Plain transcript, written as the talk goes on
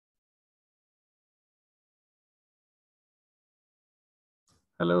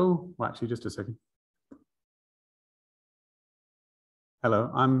Hello. Well, actually, just a second. Hello,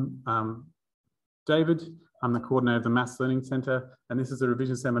 I'm David. I'm the coordinator of the Maths Learning Centre, and this is a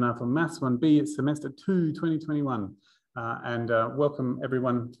revision seminar for Maths 1B. It's semester 2, 2021. Welcome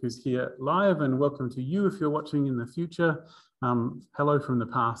everyone who's here live, and welcome to you if you're watching in the future. Hello from the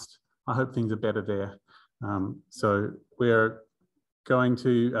past. I hope things are better there. So we're going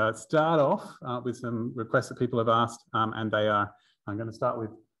to start off with some requests that people have asked, and they are, I'm going to start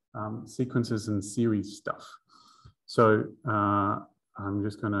with sequences and series stuff. So I'm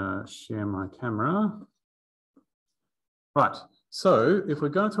just going to share my camera. Right, so if we're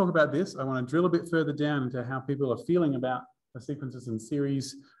going to talk about this, I want to drill a bit further down into how people are feeling about the sequences and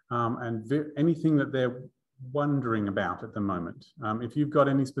series and anything that they're wondering about at the moment. If you've got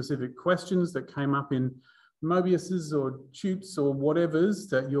any specific questions that came up in Mobius's or Tutes or whatever's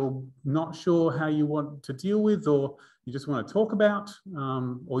that you're not sure how you want to deal with, or you just want to talk about,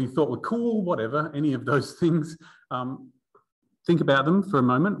 or you thought were cool, whatever, any of those things, think about them for a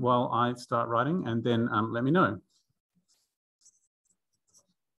moment while I start writing, and then let me know.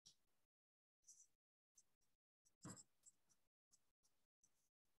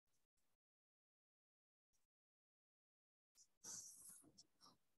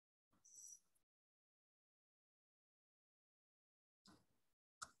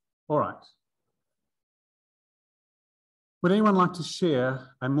 All right. Would anyone like to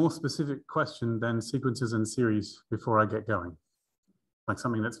share a more specific question than sequences and series before I get going? Like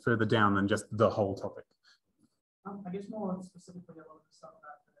something that's further down than just the whole topic. I guess more specifically a lot of the stuff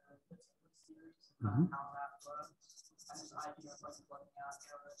about the series and how that works, and this idea of like working out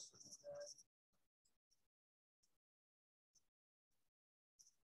errors.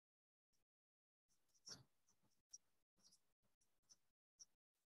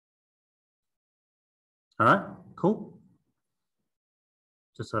 All right, cool.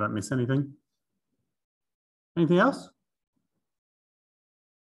 Just so I don't miss anything. Anything else?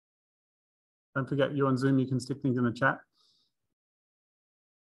 Don't forget, you're on Zoom, you can stick things in the chat.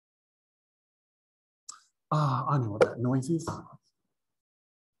 Ah, I know what that noise is.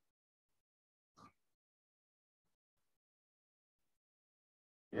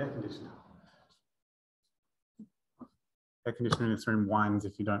 Air conditioner. Air conditioner in this room whines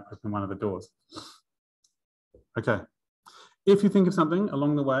if you don't open one of the doors. Okay. If you think of something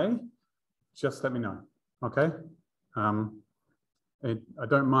along the way, just let me know, okay? I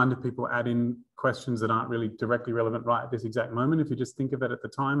don't mind if people add in questions that aren't really directly relevant right at this exact moment. If you just think of it at the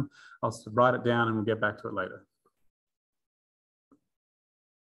time, I'll write it down and we'll get back to it later.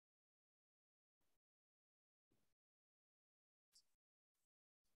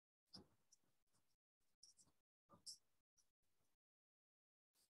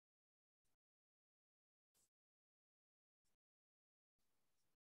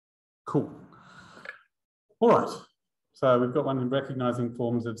 Cool. All right. So we've got one in recognizing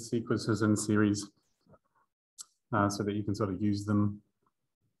forms of sequences and series so that you can sort of use them.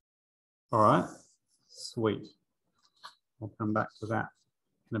 All right. Sweet. I'll come back to that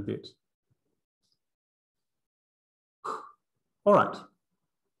in a bit. All right.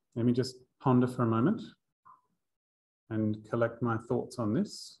 Let me just ponder for a moment and collect my thoughts on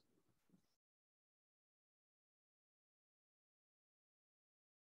this.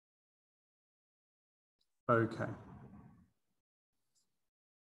 Okay.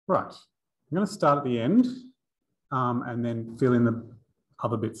 Right. I'm going to start at the end and then fill in the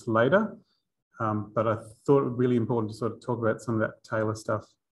other bits later. But I thought it was really important to sort of talk about some of that Taylor stuff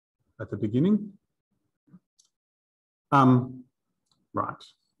at the beginning. Right.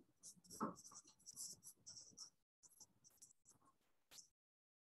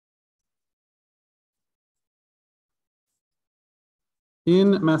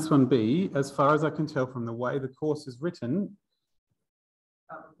 In Maths 1B, as far as I can tell from the way the course is written,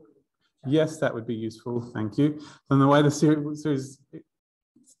 yes, that would be useful, thank you. From the way the series,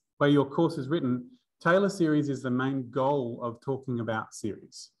 way your course is written, Taylor series is the main goal of talking about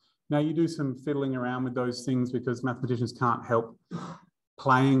series. Now you do some fiddling around with those things because mathematicians can't help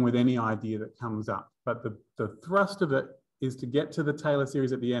playing with any idea that comes up. But the thrust of it is to get to the Taylor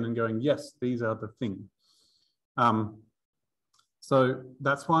series at the end and going, yes, these are the thing. So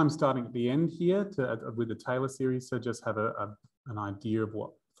that's why I'm starting at the end here with the Taylor series, so just have an idea of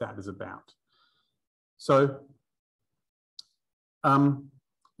what that is about. So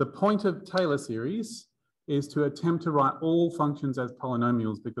the point of Taylor series is to attempt to write all functions as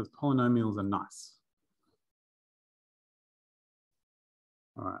polynomials because polynomials are nice.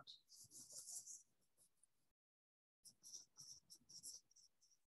 All right.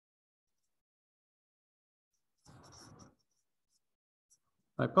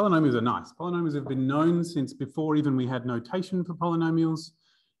 Like polynomials are nice. Polynomials have been known since before even we had notation for polynomials.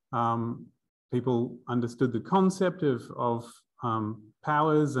 People understood the concept of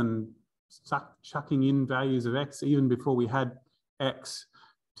powers and chucking in values of x even before we had x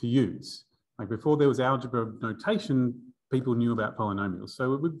to use. Like before there was algebra notation, people knew about polynomials.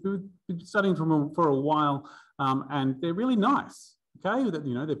 So we've been studying for a while, and they're really nice. Okay, that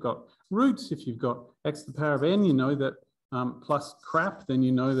you know they've got roots. If you've got x to the power of n, you know that plus crap, then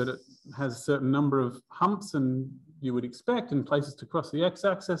you know that it has a certain number of humps and you would expect and places to cross the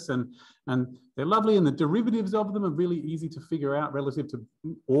x-axis, and they're lovely, and the derivatives of them are really easy to figure out relative to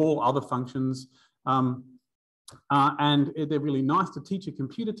all other functions. And they're really nice to teach a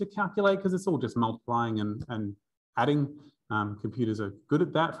computer to calculate because it's all just multiplying and adding. Computers are good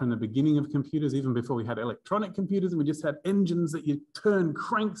at that from the beginning of computers, even before we had electronic computers and we just had engines that you turn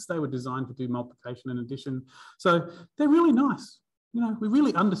cranks. They were designed to do multiplication and addition. So they're really nice. You know, we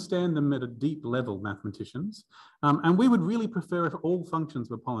really understand them at a deep level, mathematicians. And we would really prefer if all functions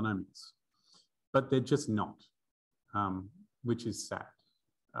were polynomials, but they're just not, which is sad.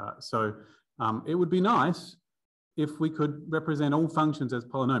 So it would be nice if we could represent all functions as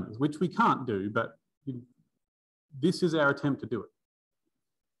polynomials, which we can't do, but this is our attempt to do it.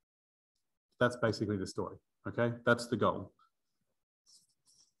 That's basically the story, okay? That's the goal.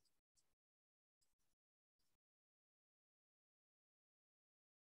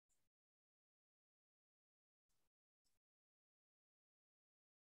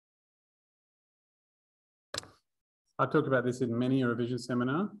 I talked about this in many a revision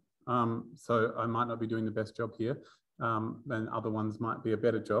seminar, so I might not be doing the best job here, and other ones might be a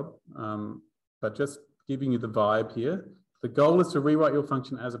better job, but just giving you the vibe here. The goal is to rewrite your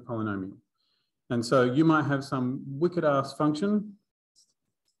function as a polynomial. And so you might have some wicked ass function.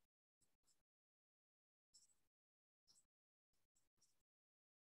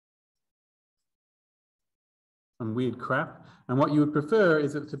 Some weird crap. And what you would prefer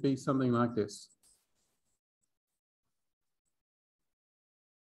is it to be something like this.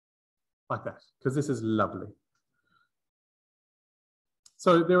 Like that, because this is lovely.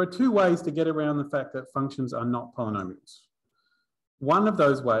 So there are two ways to get around the fact that functions are not polynomials. One of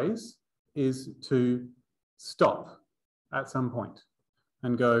those ways is to stop at some point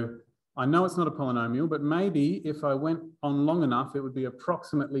and go, I know it's not a polynomial, but maybe if I went on long enough, it would be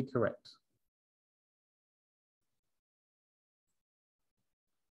approximately correct.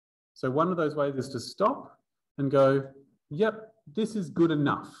 So one of those ways is to stop and go, yep, this is good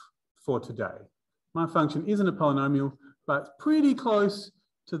enough for today. My function isn't a polynomial, but it's pretty close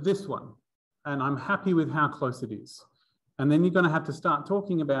to this one. And I'm happy with how close it is. And then you're going to have to start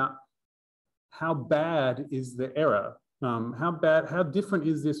talking about how bad is the error? How different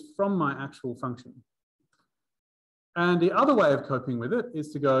is this from my actual function? And the other way of coping with it is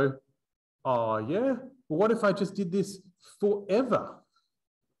to go, oh yeah, well, what if I just did this forever?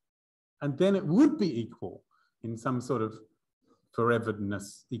 And then it would be equal in some sort of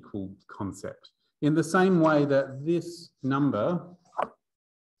foreverness equal concept. In the same way that this number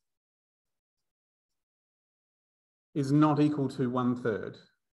is not equal to 1/3,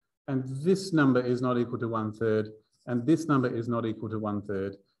 and this number is not equal to 1/3, and this number is not equal to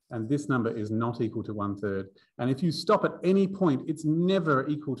 1/3, and this number is not equal to 1/3. And if you stop at any point, it's never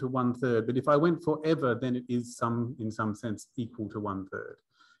equal to 1/3. But if I went forever, then it is in some sense equal to 1/3.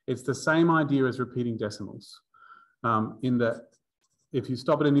 It's the same idea as repeating decimals, in that if you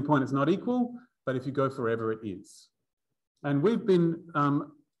stop at any point, it's not equal, but if you go forever, it is. And we've been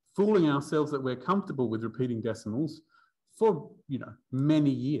fooling ourselves that we're comfortable with repeating decimals for, many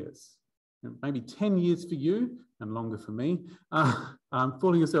years, maybe 10 years for you and longer for me.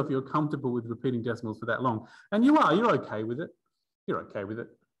 Fooling yourself, you're comfortable with repeating decimals for that long. And you're okay with it. You're okay with it.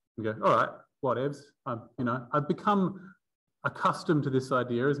 You go, all right, whatevs. I've become accustomed to this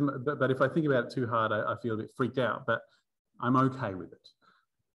idea, but if I think about it too hard, I feel a bit freaked out, but I'm okay with it.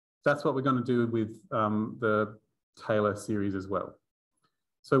 That's what we're going to do with the Taylor series as well.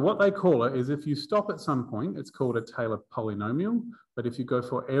 So what they call it is if you stop at some point, it's called a Taylor polynomial, but if you go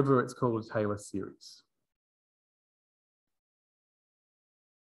forever, it's called a Taylor series.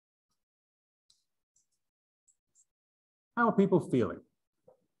 How are people feeling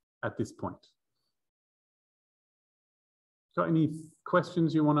at this point? Got any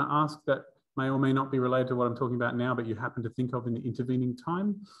questions you want to ask that may or may not be related to what I'm talking about now, but you happen to think of in the intervening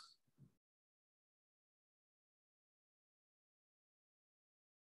time?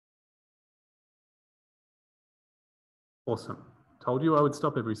 Awesome. Told you I would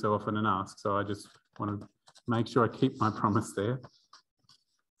stop every so often and ask, so I just want to make sure I keep my promise there.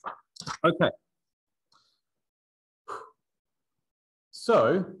 Okay. So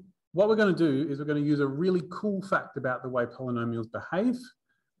So what we're going to do is we're going to use a really cool fact about the way polynomials behave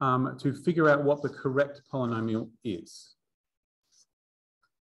to figure out what the correct polynomial is.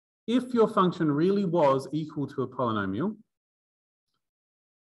 If your function really was equal to a polynomial,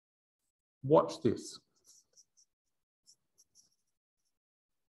 watch this.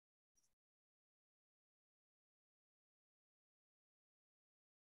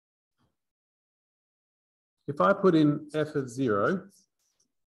 If I put in f of 0,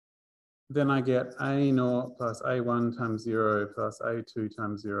 then I get a0 plus a1 times 0 plus a2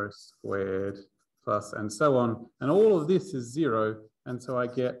 times 0 squared plus and so on. And all of this is 0, and so I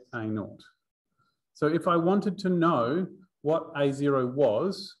get a0. So if I wanted to know what a0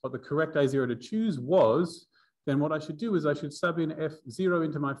 was, what the correct a0 to choose was, then what I should do is I should sub in f0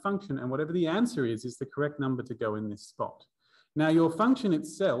 into my function, and whatever the answer is the correct number to go in this spot. Now, your function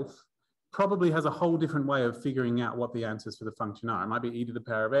itself probably has a whole different way of figuring out what the answers for the function are. It might be e to the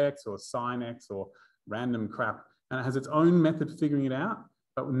power of x or sine x or random crap, and it has its own method for figuring it out.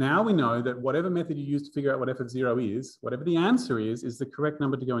 But now we know that whatever method you use to figure out what f of 0 is, whatever the answer is the correct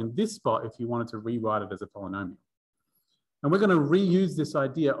number to go in this spot if you wanted to rewrite it as a polynomial. And we're going to reuse this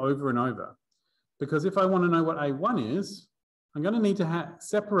idea over and over, because if I want to know what a1 is, I'm going to need to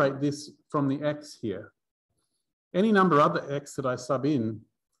separate this from the x here. Any number other x that I sub in,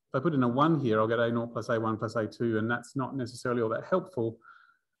 if I put in a 1 here, I'll get a0 plus a1 plus a2, and that's not necessarily all that helpful.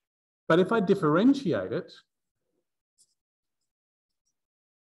 But if I differentiate it,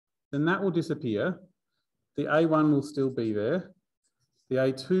 then that will disappear. The a1 will still be there. The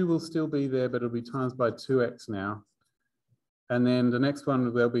a2 will still be there, but it'll be times by 2x now. And then the next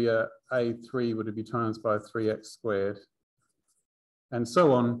one, there'll be a a3, would be times by 3x squared, and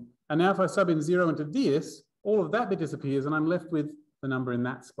so on. And now if I sub in 0 into this, all of that bit disappears, and I'm left with the number in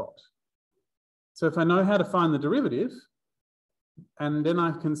that spot. So if I know how to find the derivative, and then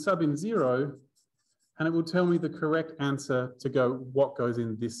I can sub in 0, and it will tell me the correct answer to go, what goes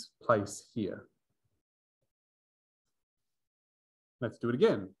in this place here. Let's do it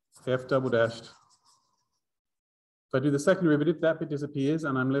again. F double dashed. If I do the second derivative, that bit disappears,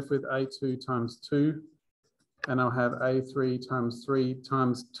 and I'm left with a2 times 2, and I'll have a3 times 3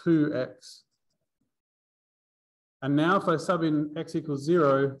 times 2x. And now if I sub in x equals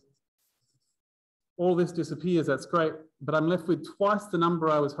 0, all this disappears. That's great, but I'm left with twice the number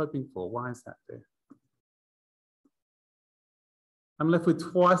I was hoping for. Why is that there? I'm left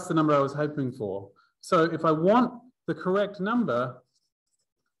with twice the number I was hoping for. So if I want the correct number,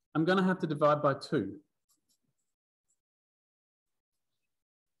 I'm going to have to divide by 2.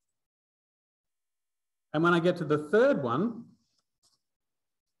 And when I get to the third one,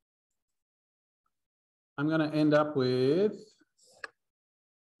 I'm going to end up with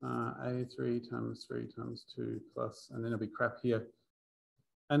a3 times 3 times 2 plus, and then it'll be crap here.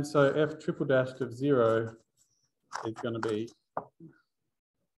 And so f triple dashed of 0 is going to be.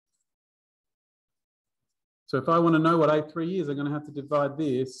 So if I want to know what a3 is, I'm going to have to divide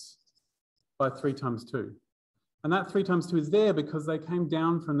this by 3 times 2. And that 3 times 2 is there because they came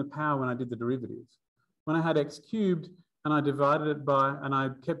down from the power when I did the derivative. When I had x cubed and I divided it by, and I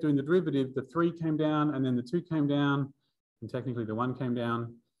kept doing the derivative, the 3 came down and then the 2 came down, and technically the 1 came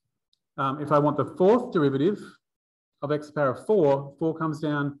down. If I want the fourth derivative of x to the power of 4, 4 comes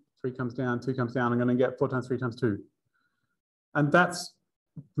down, 3 comes down, 2 comes down, I'm going to get 4 times 3 times 2. And that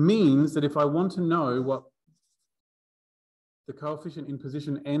means that if I want to know what the coefficient in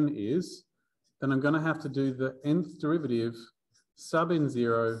position n is, then I'm going to have to do the nth derivative, sub in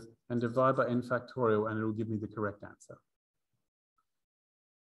 0, and divide by n factorial, and it'll give me the correct answer.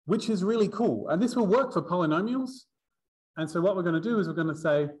 Which is really cool. And this will work for polynomials. And so what we're going to do is we're going to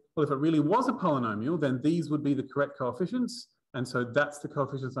say, well, if it really was a polynomial, then these would be the correct coefficients. And so that's the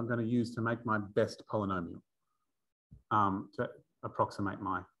coefficients I'm going to use to make my best polynomial, to approximate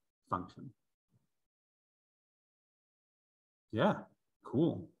my function. Yeah,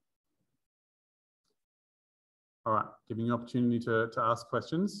 cool. All right, giving you opportunity to ask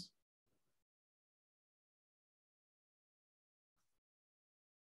questions.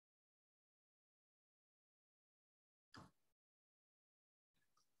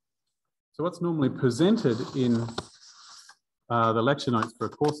 So what's normally presented in the lecture notes for a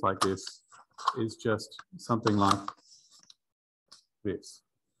course like this is just something like this.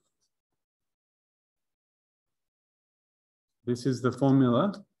 This is the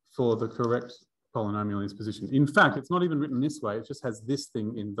formula for the correct polynomial in this position. In fact, it's not even written this way. It just has this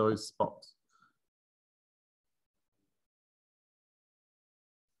thing in those spots.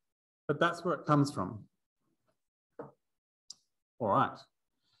 But that's where it comes from. All right.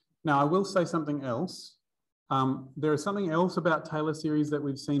 Now, I will say something else. There is something else about Taylor series that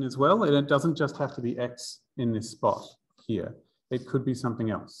we've seen as well, and it doesn't just have to be X in this spot here. It could be something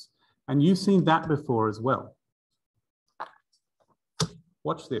else. And you've seen that before as well.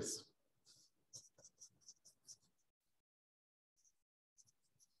 Watch this.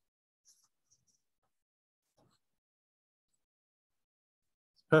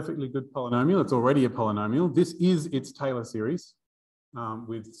 Perfectly good polynomial. It's already a polynomial. This is its Taylor series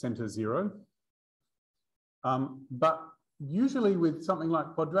with center 0. But usually with something like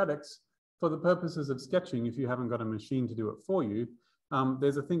quadratics, for the purposes of sketching, if you haven't got a machine to do it for you,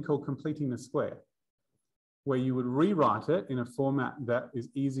 there's a thing called completing the square, where you would rewrite it in a format that is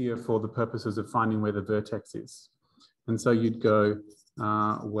easier for the purposes of finding where the vertex is. And so you'd go,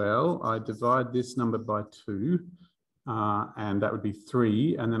 well, I divide this number by 2, and that would be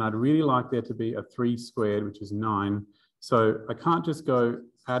 3. And then I'd really like there to be a 3 squared, which is 9. So I can't just go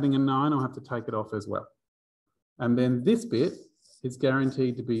adding a 9, I'll have to take it off as well. And then this bit is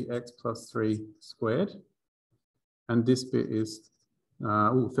guaranteed to be x plus 3 squared. And this bit is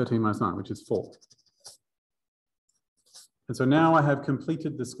 13 minus 9, which is 4. And so now I have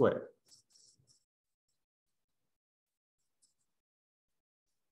completed the square.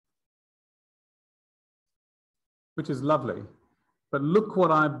 Which is lovely. But look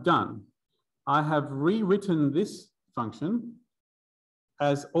what I've done. I have rewritten this function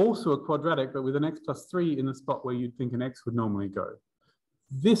as also a quadratic, but with an x plus 3 in the spot where you'd think an x would normally go.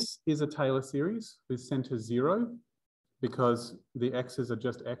 This is a Taylor series with center 0 because the x's are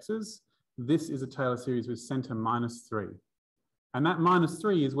just x's. This is a Taylor series with center minus 3. And that minus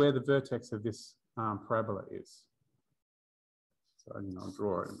 3 is where the vertex of this parabola is. So I'll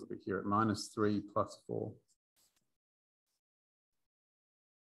draw it over here at minus 3 plus 4.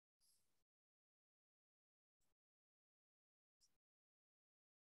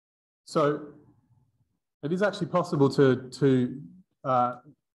 So it is actually possible to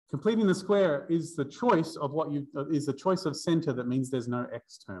completing the square is the choice of the choice of center that means there's no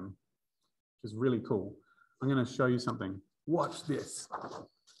x term, which is really cool. I'm going to show you something. Watch this.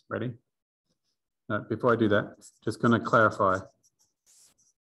 Ready? No, before I do that, just going to clarify.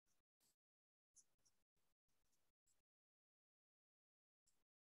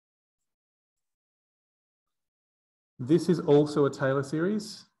 This is also a Taylor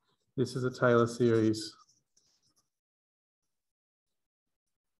series. This is a Taylor series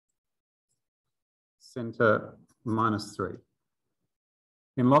center minus 3.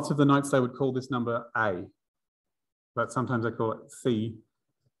 In lots of the notes, they would call this number A, but sometimes they call it C.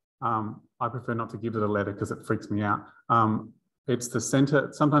 I prefer not to give it a letter because it freaks me out. It's the center.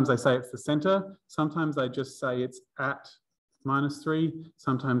 Sometimes they say it's the center. Sometimes they just say it's at minus 3.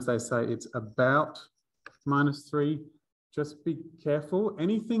 Sometimes they say it's about minus 3. Just be careful.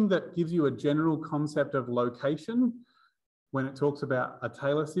 Anything that gives you a general concept of location when it talks about a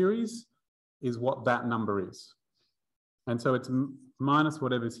Taylor series is what that number is. And so it's minus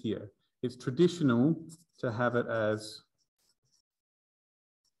whatever's here. It's traditional to have it as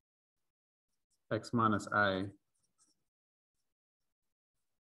x minus a,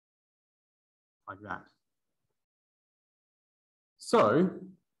 like that. So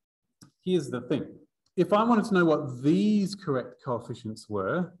here's the thing. If I wanted to know what these correct coefficients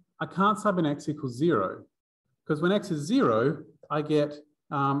were, I can't sub in x equals 0. Because when x is 0, I get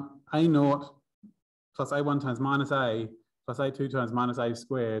a0 plus a1 times minus a plus a2 times minus a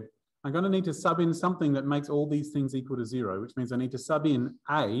squared. I'm going to need to sub in something that makes all these things equal to 0, which means I need to sub in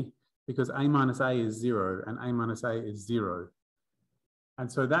a, because a minus a is 0 and a minus a is 0. And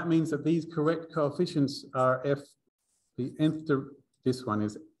so that means that these correct coefficients are f, the nth, this one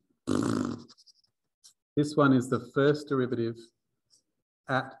is the first derivative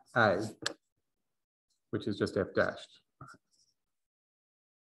at a, which is just f dashed.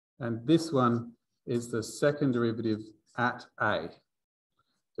 And this one is the second derivative at a,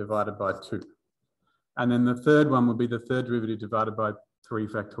 divided by 2. And then the third one would be the third derivative divided by 3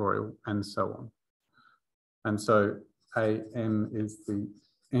 factorial, and so on. And so an is the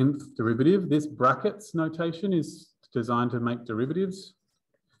nth derivative. This brackets notation is designed to make derivatives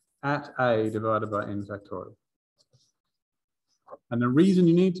at a divided by n factorial. And the reason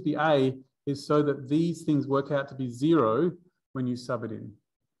you need to be a is so that these things work out to be 0 when you sub it in.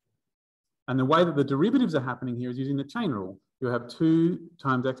 And the way that the derivatives are happening here is using the chain rule. You have 2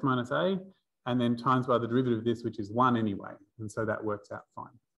 times x minus a, and then times by the derivative of this, which is 1 anyway. And so that works out fine.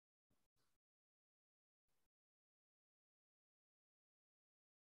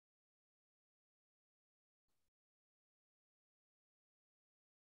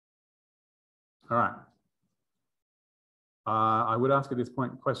 All right. I would ask at this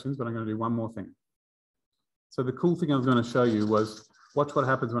point questions, but I'm going to do one more thing. So the cool thing I was going to show you was watch what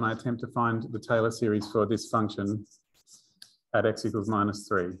happens when I attempt to find the Taylor series for this function at x equals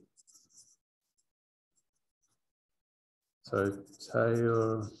 -3. So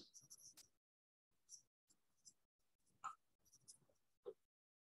Taylor.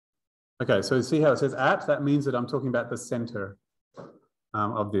 Okay, so see how it says at? That means that I'm talking about the center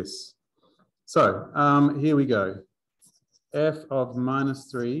of this. So here we go. F of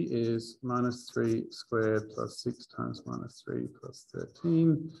 -3 is -3 squared plus 6 times -3 plus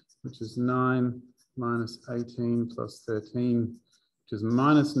 13, which is 9 minus 18 plus 13, which is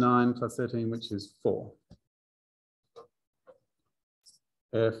 -9 plus 13, which is 4.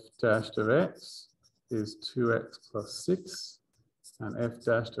 F dashed of x is 2x plus 6, and f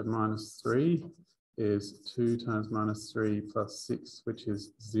dashed of -3 is 2 times -3 plus 6, which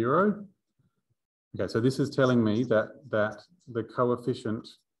is 0. Okay, so this is telling me that the coefficient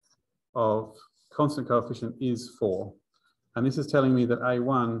of constant coefficient is 4. And this is telling me that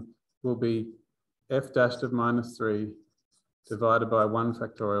A1 will be f dashed of -3 divided by 1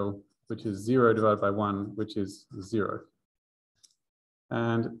 factorial, which is 0 divided by 1, which is 0.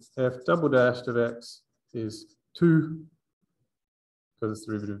 And f double dashed of x is 2, because it's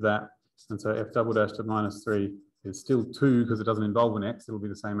the derivative of that. And so f double dashed of -3 is still 2 because it doesn't involve an x. It'll be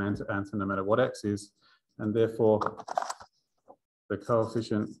the same answer no matter what x is. And therefore, the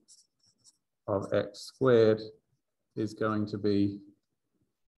coefficient of x squared is going to be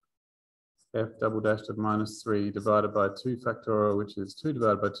f double dashed of -3 divided by 2 factorial, which is 2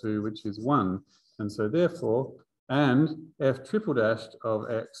 divided by 2, which is 1. And so therefore, and f triple dashed of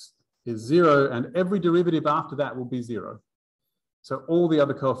x is 0, and every derivative after that will be 0. So all the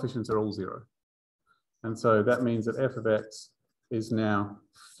other coefficients are all 0. And so that means that f of x is now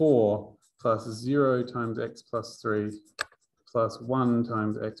 4 plus 0 times x plus 3 plus 1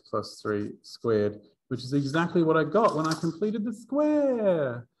 times x plus 3 squared, which is exactly what I got when I completed the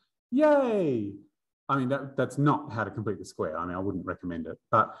square. Yay! I mean, that's not how to complete the square. I mean, I wouldn't recommend it,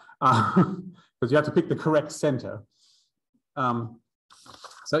 but because you have to pick the correct center.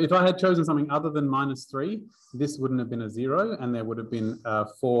 So if I had chosen something other than -3, this wouldn't have been a 0, and there would have been a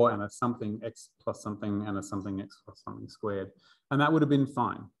 4 and a something x plus something and a something x plus something squared, and that would have been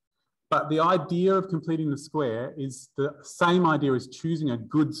fine. But the idea of completing the square is the same idea as choosing a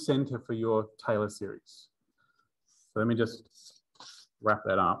good center for your Taylor series. So let me just wrap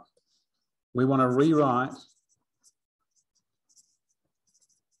that up. We want to rewrite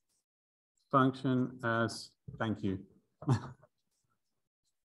function as, thank you.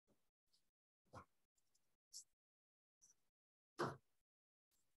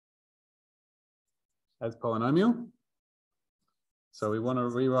 As polynomial. So we want to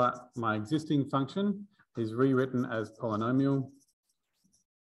rewrite my existing function is rewritten as polynomial.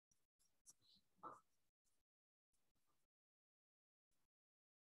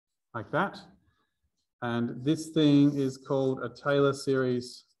 Like that. And this thing is called a Taylor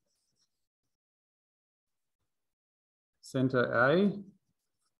series center A,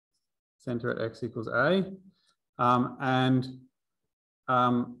 center at x equals A.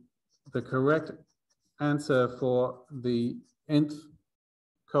 The correct answer for the nth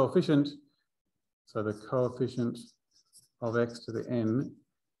coefficient, so the coefficient of x to the n,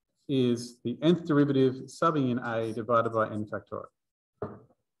 is the nth derivative subbing in A divided by n factorial.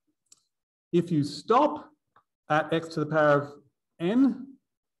 If you stop at x to the power of n,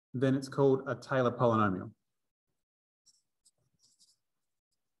 then it's called a Taylor polynomial.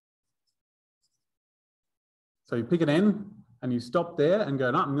 So you pick an n and you stop there and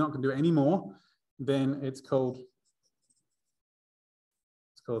go, no, I'm not going to do it anymore, then it's called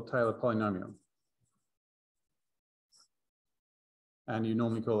Taylor polynomial. And you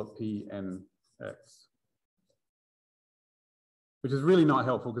normally call it Pnx, which is really not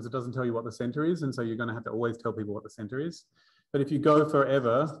helpful because it doesn't tell you what the center is. And so you're going to have to always tell people what the center is. But if you go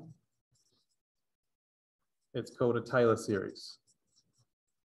forever, it's called a Taylor series.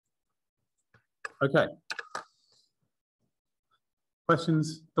 Okay.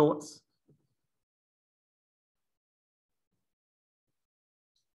 Questions, thoughts?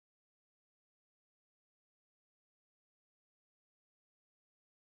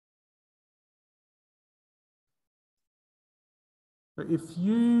 If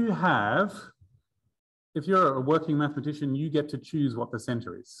you're a working mathematician, you get to choose what the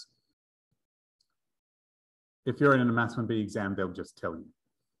center is. If you're in a Maths 1B exam, they'll just tell you.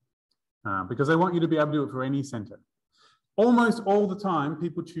 Because they want you to be able to do it for any center. Almost all the time,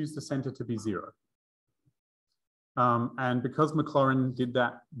 people choose the center to be 0. And because Maclaurin did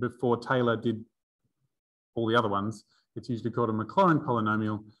that before Taylor did all the other ones, it's usually called a Maclaurin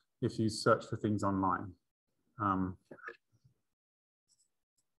polynomial if you search for things online.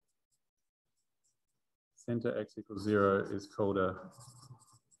 center x equals 0 is called a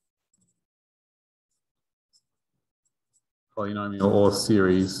polynomial or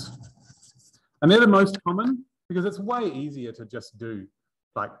series. And they're the most common because it's way easier to just do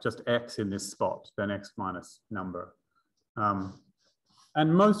like just x in this spot than x minus number. And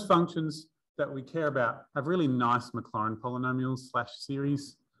most functions that we care about have really nice Maclaurin polynomials /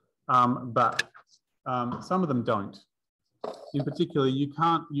 series, but some of them don't. In particular, you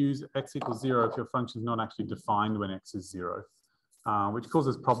can't use x equals 0 if your function is not actually defined when x is 0, which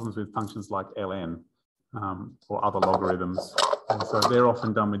causes problems with functions like ln or other logarithms. And so they're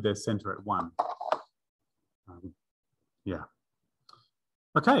often done with their center at 1. Yeah.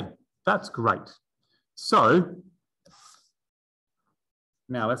 Okay, that's great. So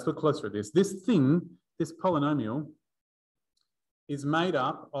now let's look closer at this. This thing, this polynomial, is made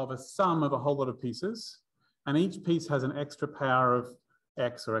up of a sum of a whole lot of pieces, and each piece has an extra power of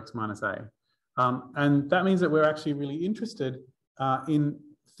x or x minus a. And that means that we're actually really interested in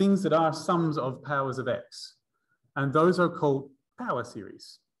things that are sums of powers of x. And those are called power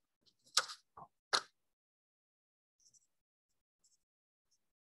series.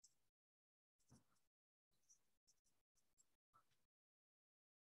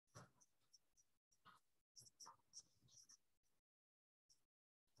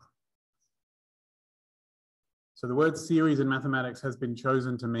 So the word series in mathematics has been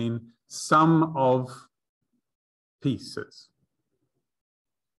chosen to mean sum of pieces.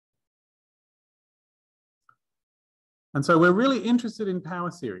 And so we're really interested in power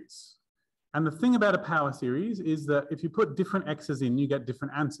series. And the thing about a power series is that if you put different x's in, you get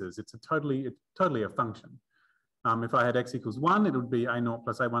different answers. It's totally a function. If I had x equals 1, it would be a0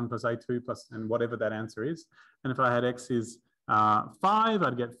 plus a1 plus a2 plus and whatever that answer is. And if I had x is 5,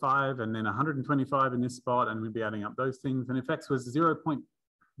 I'd get 5 and then 125 in this spot, and we'd be adding up those things. And if x was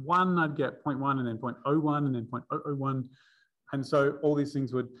 0.1, I'd get 0.1 and then 0.01 and then 0.001. And so all these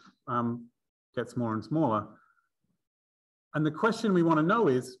things would get smaller and smaller. And the question we want to know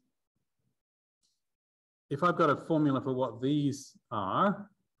is, if I've got a formula for what these are,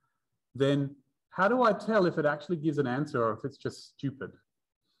 then how do I tell if it actually gives an answer or if it's just stupid?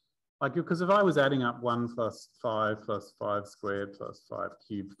 Like, because if I was adding up 1 plus 5 plus 5 squared plus 5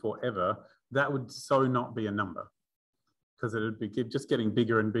 cubed forever, that would so not be a number, because it would be just getting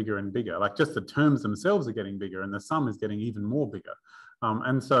bigger and bigger and bigger. Like, just the terms themselves are getting bigger and the sum is getting even more bigger.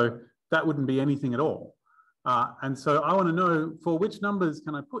 And so that wouldn't be anything at all. And so I want to know, for which numbers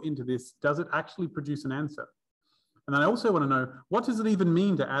can I put into this? Does it actually produce an answer? And then I also want to know, what does it even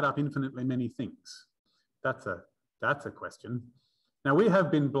mean to add up infinitely many things? That's a question. Now, we have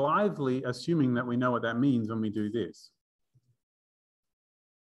been blithely assuming that we know what that means when we do this.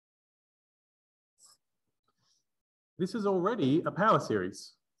 This is already a power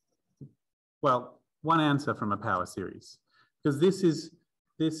series. Well, one answer from a power series, because this is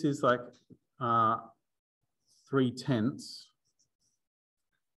like 3/10,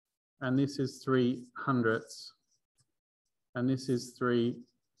 and this is 3/100, and this is 3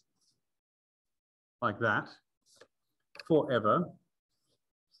 like that forever.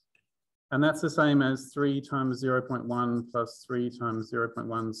 And that's the same as 3 times 0.1 plus 3 times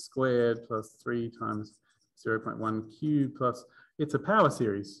 0.1 squared plus 3 times 0.1 cubed plus, it's a power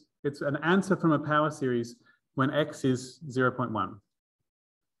series. It's an answer from a power series when x is 0.1.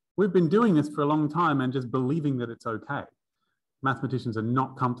 We've been doing this for a long time and just believing that it's okay. Mathematicians are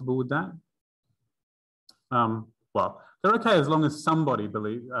not comfortable with that. Well, they're okay as long as somebody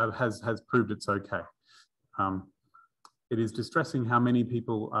has proved it's okay. It is distressing how many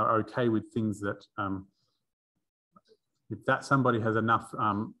people are okay with things that, if that somebody has enough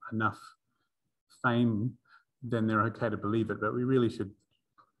fame, then they're okay to believe it. But we really should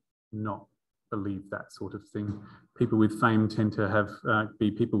not believe that sort of thing. People with fame tend to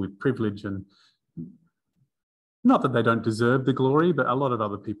be people with privilege, and not that they don't deserve the glory, but a lot of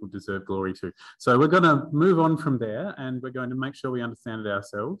other people deserve glory too. So we're going to move on from there, and we're going to make sure we understand it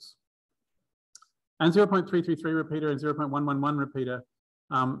ourselves. And 0.333 repeater and 0.111 repeater,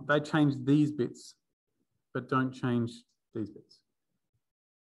 they change these bits, but don't change these bits.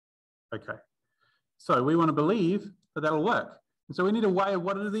 Okay, so we want to believe that that'll work. And so we need a way of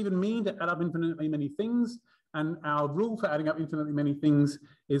what does it even mean to add up infinitely many things. And our rule for adding up infinitely many things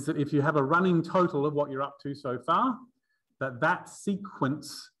is that if you have a running total of what you're up to so far, that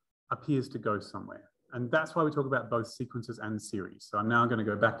sequence appears to go somewhere. And that's why we talk about both sequences and series. So I'm now going to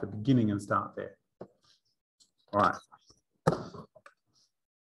go back to the beginning and start there. All right.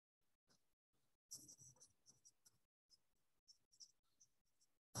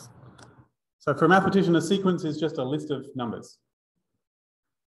 So for a mathematician, a sequence is just a list of numbers.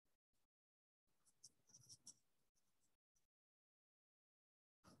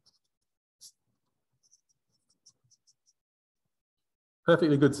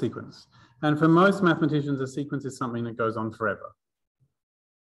 Perfectly good sequence. And for most mathematicians, a sequence is something that goes on forever.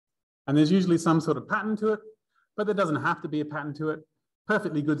 And there's usually some sort of pattern to it, but there doesn't have to be a pattern to it.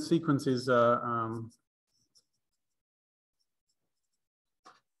 Perfectly good sequence is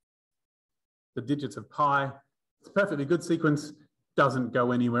the digits of pi. It's a perfectly good sequence, doesn't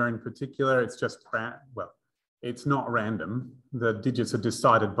go anywhere in particular. It's just, well, it's not random. The digits are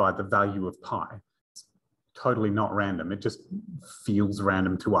decided by the value of pi. It's totally not random. It just feels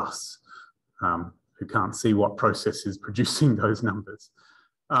random to us, who can't see what process is producing those numbers.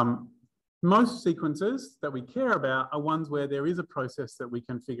 Most sequences that we care about are ones where there is a process that we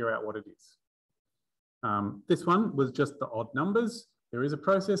can figure out what it is. This one was just the odd numbers. There is a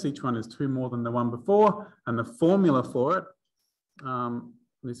process. Each one is 2 more than the one before. And the formula for it,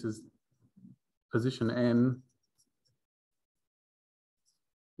 this is position n,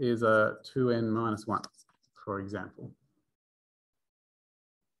 is a 2n minus 1, for example.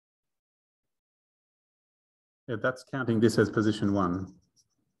 Yeah, that's counting this as position 1.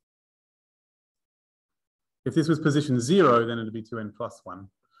 If this was position 0, then it'd be 2n plus 1,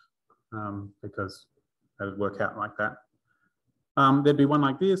 because that would work out like that. There'd be one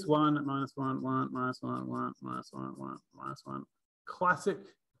like this, 1, minus 1, 1, minus 1, 1, minus 1, 1, minus 1. Classic,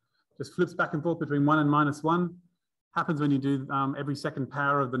 just flips back and forth between 1 and minus 1. Happens when you do every second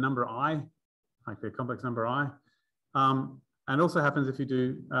power of the number I, like the complex number I. And also happens if you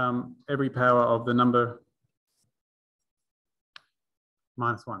do every power of the number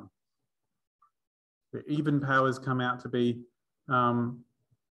minus 1. The even powers come out to be the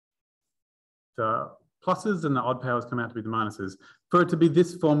pluses and the odd powers come out to be the minuses. For it to be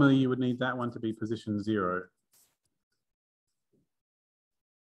this formula, you would need that one to be position 0.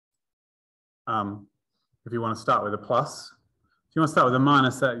 If you want to start with a plus. If you want to start with a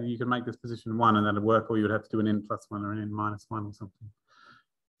minus, that you can make this position 1 and that'll work, or you would have to do an n plus 1 or an n minus 1 or something.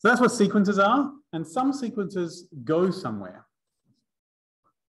 So that's what sequences are. And some sequences go somewhere.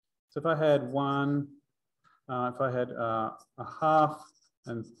 So if I had 1, if I had a half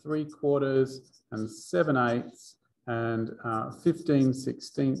and 3/4 and 7/8 and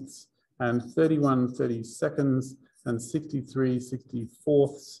 15/16 and 31/32 and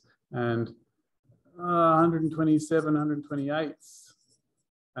 63/64 and 127, 128,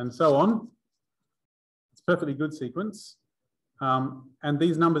 and so on. It's a perfectly good sequence. And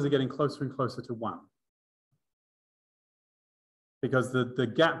these numbers are getting closer and closer to 1. Because the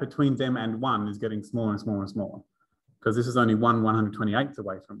gap between them and 1 is getting smaller and smaller and smaller. Because this is only 1/128th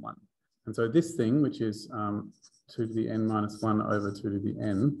away from 1. And so this thing, which is 2 to the n minus 1 over 2 to the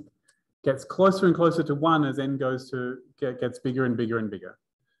n, gets closer and closer to 1 as n goes to, gets bigger and bigger and bigger.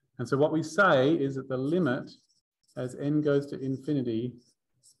 And so what we say is that the limit as n goes to infinity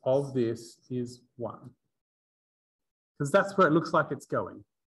of this is 1. Because that's where it looks like it's going.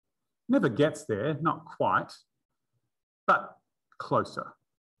 Never gets there, not quite, but closer.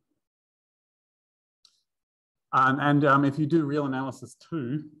 And if you do real analysis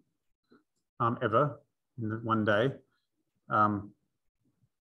 2, ever, in one day,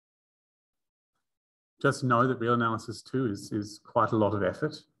 just know that real analysis 2 is quite a lot of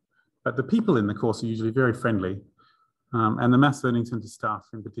effort. But the people in the course are usually very friendly. And the Maths Learning Centre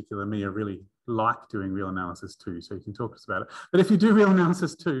staff in particular, me, are really like doing real analysis 2, so you can talk to us about it. But if you do real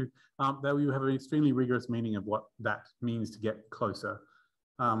analysis 2, that you have an extremely rigorous meaning of what that means to get closer.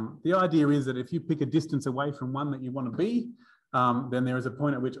 The idea is that if you pick a distance away from 1 that you want to be, then there is a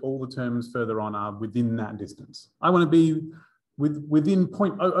point at which all the terms further on are within that distance. I want to be within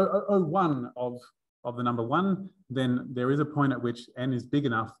 0.0001 of the number 1, then there is a point at which n is big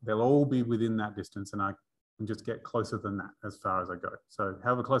enough, they'll all be within that distance, and I can just get closer than that as far as I go. So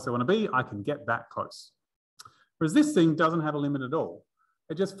however close I want to be, I can get that close. Whereas this thing doesn't have a limit at all.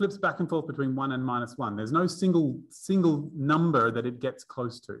 It just flips back and forth between 1 and minus 1. There's no single number that it gets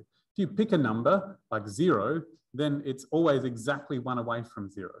close to. If you pick a number like 0, then it's always exactly 1 away from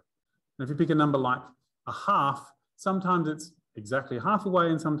 0. And if you pick a number like a half, sometimes it's exactly half away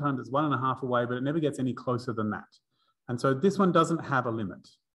and sometimes it's 1.5 away, but it never gets any closer than that. And so this one doesn't have a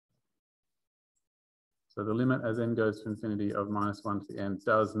limit. So the limit as n goes to infinity of minus 1 to the n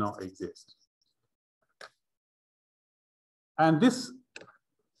does not exist. And this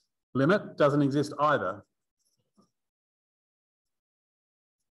limit doesn't exist either.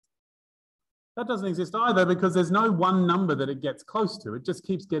 That doesn't exist either because there's no one number that it gets close to. It just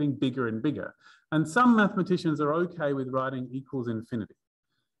keeps getting bigger and bigger. And some mathematicians are okay with writing equals infinity.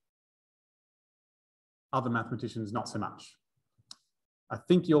 other mathematicians not so much. I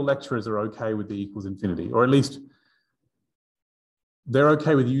think your lecturers are okay with the equals infinity, or at least they're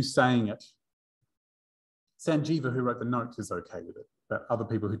okay with you saying it. Sanjeeva, who wrote the note, is okay with it, but other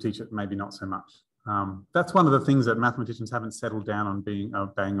people who teach it, maybe not so much. That's one of the things that mathematicians haven't settled down on being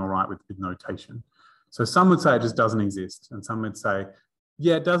all right with notation. So some would say it just doesn't exist, and some would say,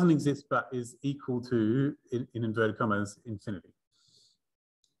 yeah, it doesn't exist, but is equal to, in inverted commas, infinity.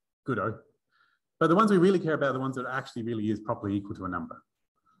 Good-o. But the ones we really care about are the ones that actually really is properly equal to a number.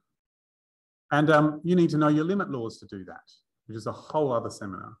 And you need to know your limit laws to do that, which is a whole other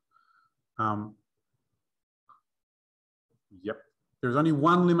seminar. Yep. There's only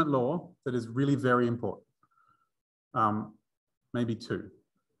one limit law that is really very important. Maybe two.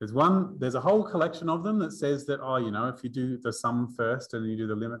 There's a whole collection of them that says that, oh, you know, if you do the sum first and you do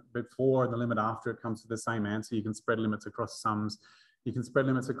the limit before and the limit after, it comes to the same answer. You can spread limits across sums. You can spread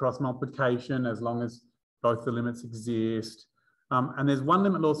limits across multiplication as long as both the limits exist. And there's one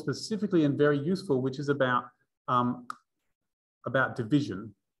limit law specifically and very useful, which is about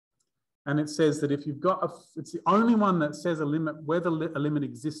division. And it says that if you've got it's the only one that says a limit, whether a limit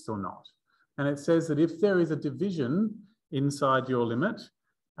exists or not. And it says that if there is a division inside your limit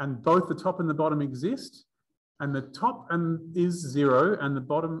and both the top and the bottom exist, and the top is 0 and the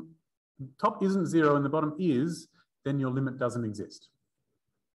bottom, top isn't 0 and the bottom is, then your limit doesn't exist.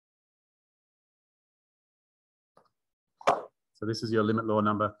 So this is your limit law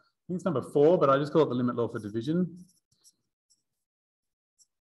number, I think it's number 4, but I just call it the limit law for division.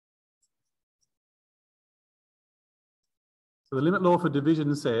 So the limit law for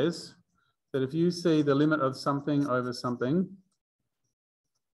division says that if you see the limit of something over something,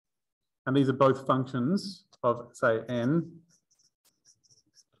 and these are both functions of, say, n,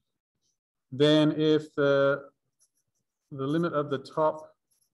 then if the limit of the top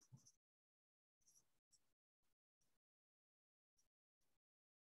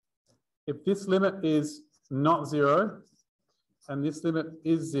if this limit is not 0 and this limit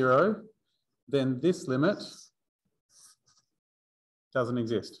is 0, then this limit doesn't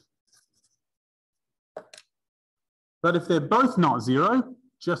exist. But if they're both not 0,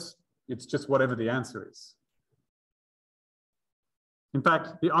 it's just whatever the answer is. In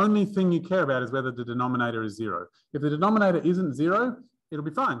fact, the only thing you care about is whether the denominator is 0. If the denominator isn't 0, it'll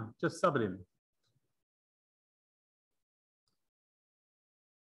be fine. Just sub it in.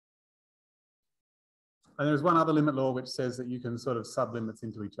 And there's one other limit law which says that you can sort of sub-limits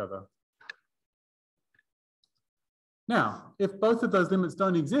into each other. Now, if both of those limits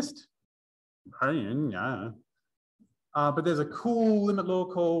don't exist, but there's a cool limit law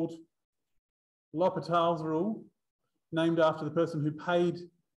called L'Hopital's rule, named after the person who paid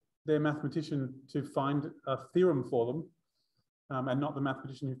their mathematician to find a theorem for them, and not the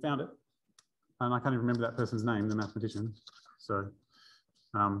mathematician who found it. And I can't even remember that person's name, the mathematician. So,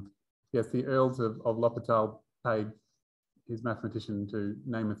 yes, the Earls of L'Hopital paid his mathematician to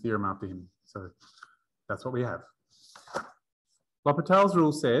name a theorem after him. So that's what we have. L'Hopital's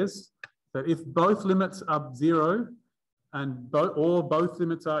rule says that if both limits are 0 and both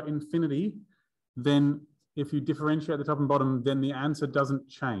limits are infinity, then if you differentiate the top and bottom, then the answer doesn't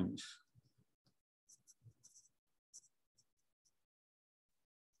change.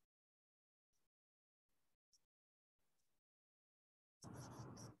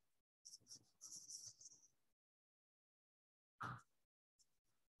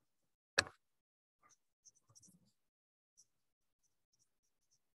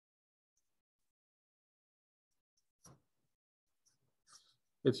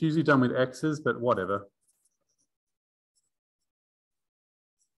 It's usually done with x's, but whatever.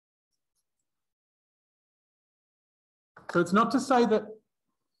 So it's not to say that,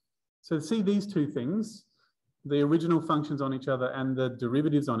 so see these two things, the original functions on each other and the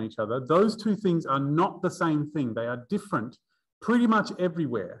derivatives on each other, those two things are not the same thing. They are different pretty much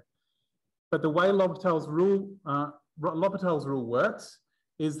everywhere. But the way L'Hopital's rule works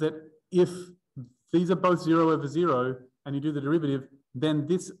is that if these are both 0 over 0 and you do the derivative, then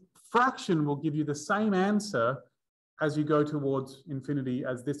this fraction will give you the same answer as you go towards infinity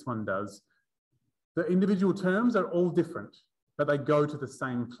as this one does. The individual terms are all different, but they go to the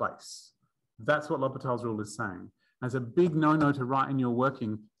same place. That's what L'Hopital's rule is saying. And it's a big no-no to write in your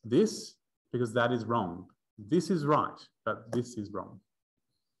working this, because that is wrong. This is right, but this is wrong.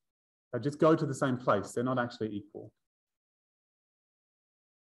 They just go to the same place. They're not actually equal.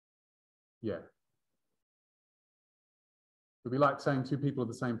 Yeah. It would be like saying two people are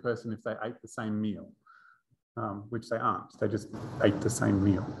the same person if they ate the same meal, which they aren't. They just ate the same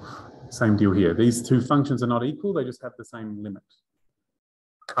meal. Same deal here. These two functions are not equal. They just have the same limit.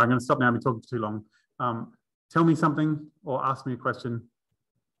 I'm going to stop now. I've been talking for too long. tell me something or ask me a question.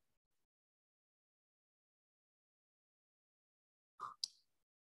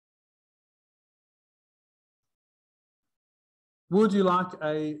 Would you like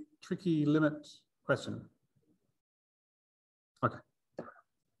a tricky limit question? Okay.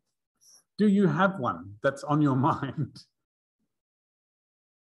 Do you have one that's on your mind?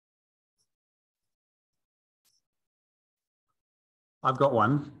 I've got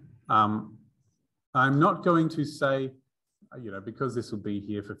one. I'm not going to say, because this will be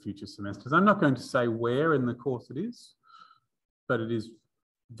here for future semesters, I'm not going to say where in the course it is, but it is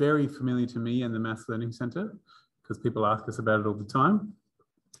very familiar to me and the Maths Learning Centre because people ask us about it all the time.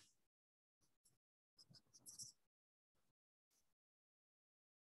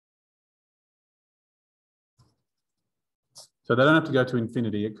 So they don't have to go to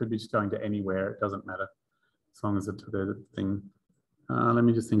infinity. It could be just going to anywhere. It doesn't matter as long as it's the thing. Let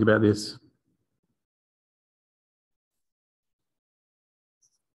me just think about this.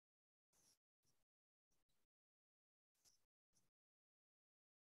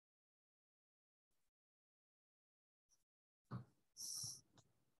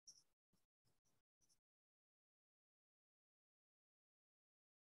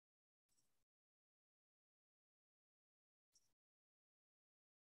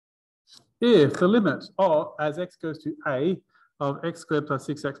 If the limit of, as x goes to a, of x squared plus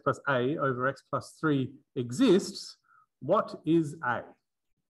 6x plus a over x plus 3 exists, what is a?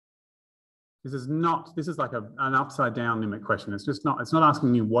 This is like an upside down limit question. It's not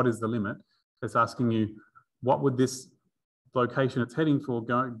asking you what is the limit. It's asking you what would this location it's heading for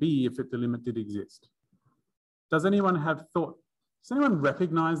be if the limit did exist. Does anyone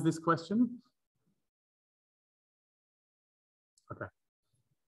recognize this question? Okay,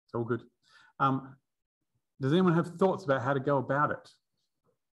 it's all good. Does anyone have thoughts about how to go about it?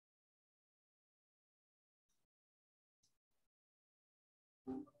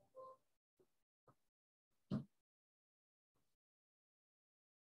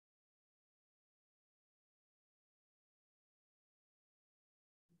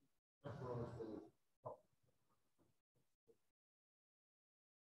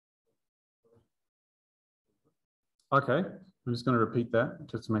 Okay, I'm just going to repeat that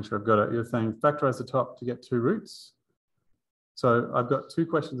just to make sure I've got it. You're saying factorize the top to get 2 roots. So I've got 2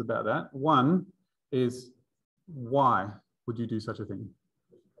 questions about that. One is, why would you do such a thing?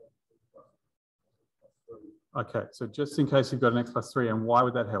 Okay, so just in case you've got an x plus 3, and why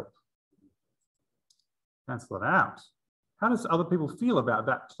would that help? Cancel it out. How does other people feel about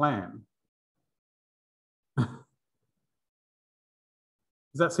that plan? Does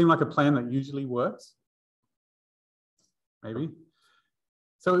that seem like a plan that usually works? Maybe.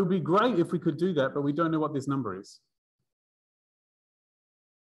 So it would be great if we could do that, but we don't know what this number is.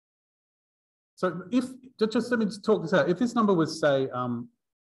 So just let me just talk this out. If this number was, say,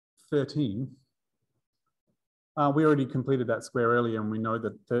 13, we already completed that square earlier, and we know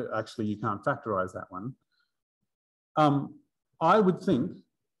that actually you can't factorize that one. I would think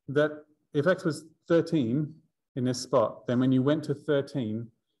that if x was 13 in this spot, then when you went to 13,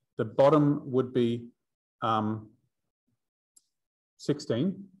 the bottom would be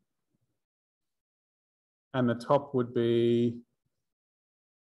 16, and the top would be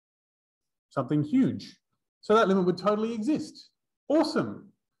something huge. So that limit would totally exist.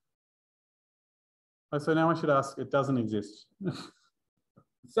 Awesome. So now I should ask, it doesn't exist.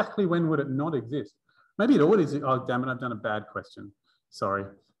 Exactly when would it not exist? Maybe it always, oh damn it, I've done a bad question. Sorry.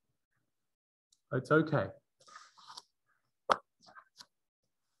 It's okay.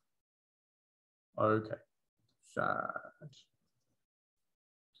 Okay.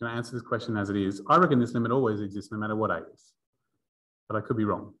 Can I answer this question as it is? I reckon this limit always exists no matter what a is, but I could be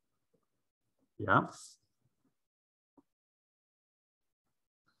wrong. Yeah.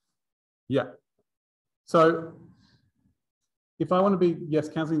 Yeah. So if I want to be, yes,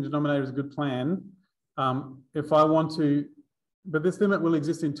 cancelling the denominator is a good plan. If I want to, but this limit will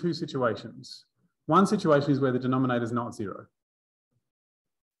exist in 2 situations. One situation is where the denominator is not 0.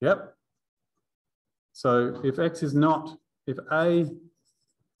 Yep. So if a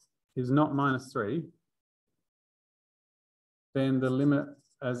is not minus 3, then the limit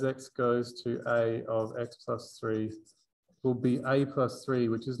as x goes to a of x plus 3 will be a plus 3,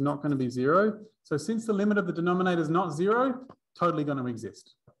 which is not going to be 0. So since the limit of the denominator is not 0, totally going to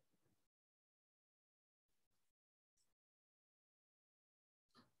exist.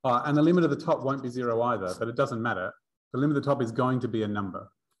 And the limit of the top won't be 0 either, but it doesn't matter. The limit of the top is going to be a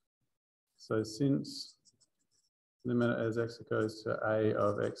number. So since limit as x goes to a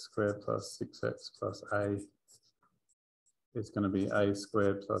of x squared plus 6x plus a is going to be a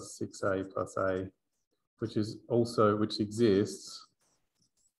squared plus 6a plus a which exists,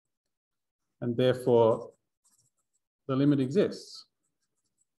 and therefore the limit exists.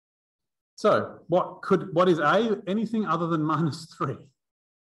 So what is A? Anything other than -3.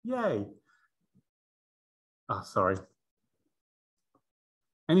 Yay. Oh, sorry.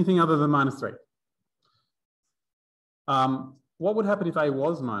 Anything other than -3. What would happen if A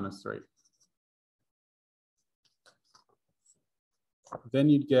was -3? Then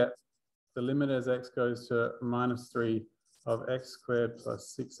you'd get the limit as x goes to -3 of x squared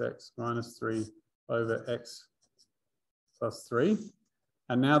plus 6x minus 3 over x plus 3.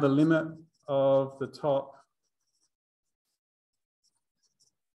 And now the limit of the top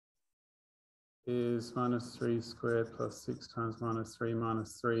is -3 squared plus 6 times -3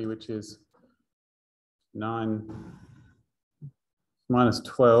 minus 3, which is 9 minus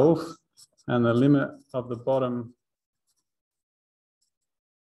 12. And the limit of the bottom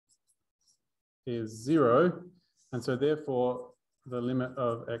is 0. And so therefore the limit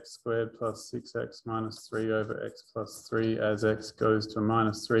of x squared plus 6x minus 3 over x plus 3 as x goes to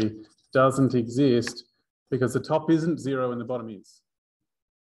 -3 doesn't exist because the top isn't 0 and the bottom is.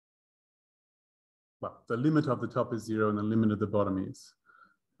 Well, the limit of the top is 0 and the limit of the bottom is,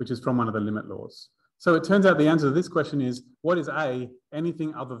 which is from one of the limit laws. So it turns out the answer to this question is, what is A?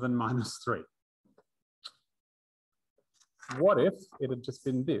 Anything other than -3. What if it had just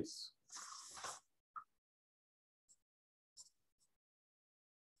been this?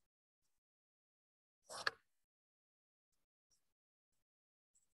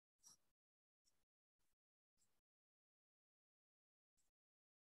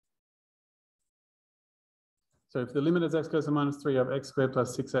 So if the limit as x goes to -3 of x squared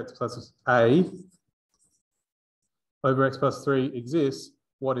plus 6x plus a over x plus 3 exists,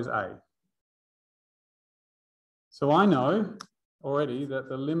 what is a? So I know already that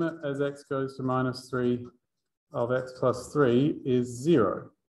the limit as x goes to -3 of x plus 3 is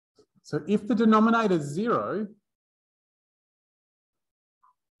 0. So if the denominator is 0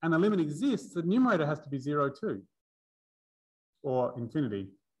 and the limit exists, the numerator has to be 0 too, or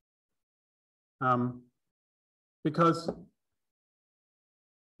infinity. Because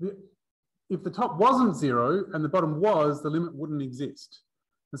if the top wasn't 0 and the bottom was, the limit wouldn't exist.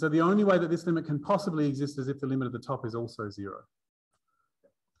 And so the only way that this limit can possibly exist is if the limit of the top is also 0.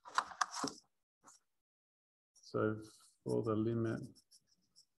 So for the limit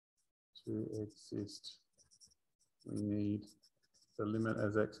to exist, we need the limit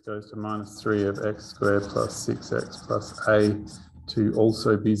as x goes to -3 of x squared plus 6x plus a to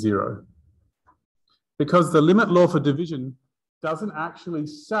also be 0. Because the limit law for division doesn't actually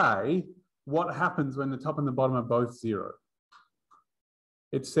say what happens when the top and the bottom are both 0.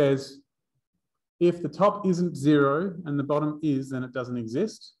 It says if the top isn't 0 and the bottom is, then it doesn't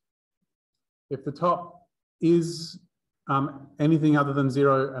exist. If the top is anything other than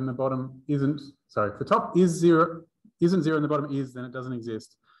 0 and the bottom isn't, sorry, if the top isn't 0 and the bottom is, then it doesn't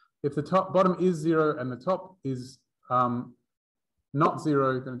exist. If the bottom is 0 and the top is not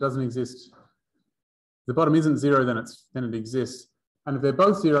 0, then it doesn't exist. The bottom isn't 0, then it exists. And if they're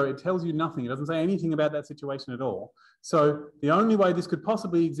both 0, it tells you nothing. It doesn't say anything about that situation at all. So the only way this could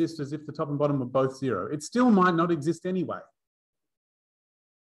possibly exist is if the top and bottom were both 0. It still might not exist anyway.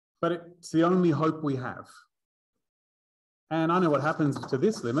 But it's the only hope we have. And I know what happens to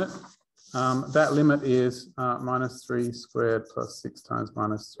this limit. That limit is -3 squared plus 6 times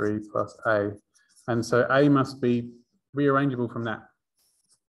 -3 plus a. And so a must be rearrangeable from that.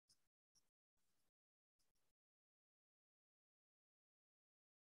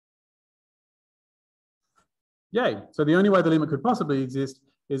 Yay. So the only way the limit could possibly exist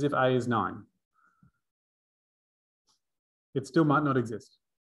is if a is 9. It still might not exist.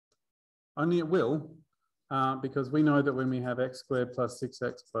 Only it will, because we know that when we have x squared plus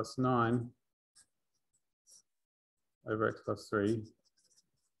 6x plus 9 over x plus 3,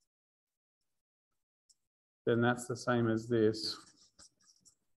 then that's the same as this.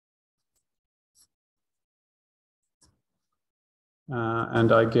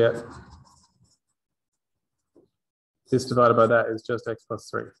 And I get this divided by that is just x plus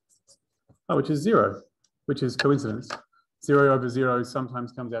 3, which is 0, which is coincidence. 0 over 0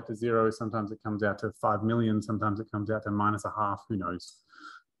 sometimes comes out to 0, sometimes it comes out to 5 million, sometimes it comes out to -0.5, who knows.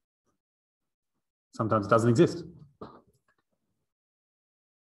 Sometimes it doesn't exist.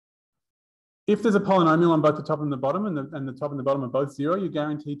 If there's a polynomial on both the top and the bottom, and the top and the bottom are both 0, you're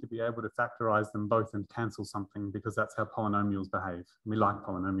guaranteed to be able to factorize them both and cancel something, because that's how polynomials behave. We like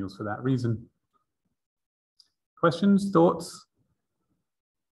polynomials for that reason. Questions, thoughts?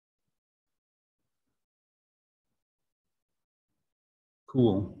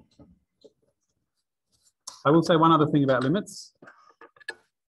 Cool. I will say one other thing about limits.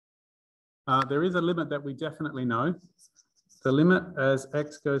 There is a limit that we definitely know. The limit as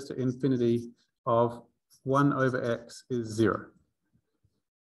x goes to infinity of 1 over x is 0.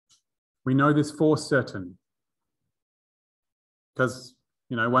 We know this for certain because,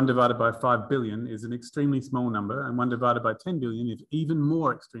 you know, 1 divided by 5 billion is an extremely small number, and 1 divided by 10 billion is even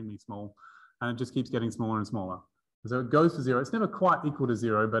more extremely small, and it just keeps getting smaller and smaller. So it goes to 0. It's never quite equal to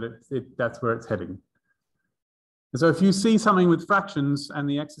 0, but that's where it's heading. And so if you see something with fractions and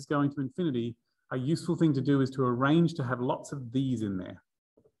the x is going to infinity, a useful thing to do is to arrange to have lots of these in there,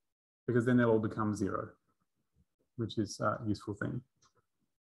 because then they'll all become 0, which is a useful thing.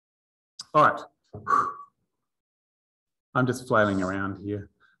 All right. I'm just flailing around here,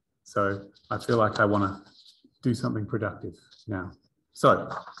 so I feel like I want to do something productive now. So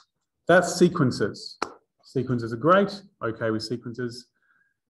that's sequences. Sequences are great. Okay with sequences.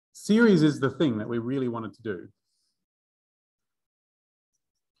 Series is the thing that we really wanted to do.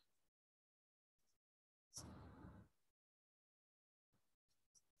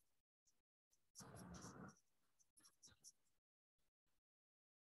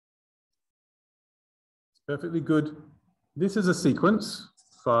 Perfectly good. This is a sequence,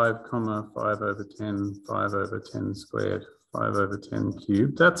 5, 5 over 10, 5 over 10 squared, 5 over 10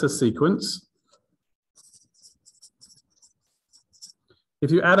 cubed. That's a sequence.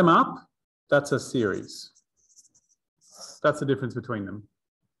 If you add them up, that's a series. That's the difference between them.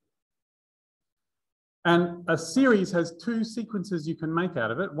 And a series has 2 sequences you can make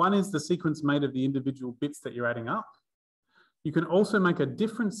out of it. One is the sequence made of the individual bits that you're adding up. You can also make a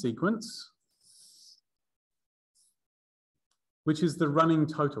different sequence, which is the running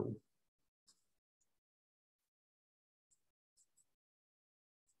total.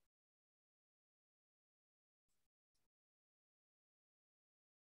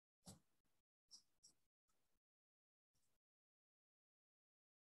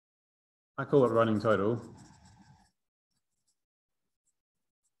 I call it running total.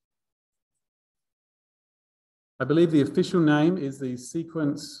 I believe the official name is the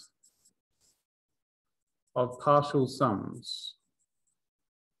sequence of partial sums.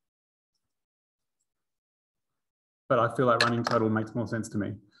 But I feel like running total makes more sense to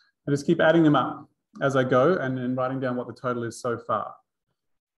me. I just keep adding them up as I go and then writing down what the total is so far.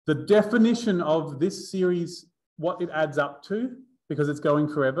 The definition of this series, what it adds up to, because it's going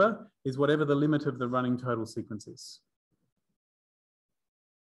forever, is whatever the limit of the running total sequence is.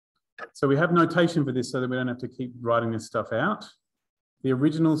 So we have notation for this so that we don't have to keep writing this stuff out. The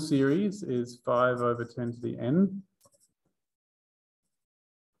original series is 5 over 10 to the n.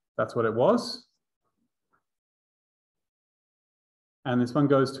 That's what it was. And this one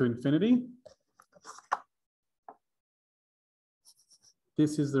goes to infinity.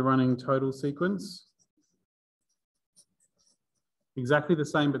 This is the running total sequence. Exactly the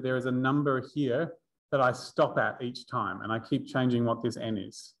same, but there is a number here that I stop at each time, and I keep changing what this n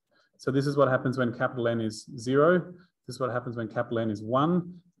is. So this is what happens when capital N is 0. This is what happens when capital N is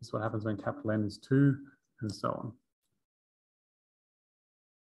 1. This is what happens when capital N is 2, and so on.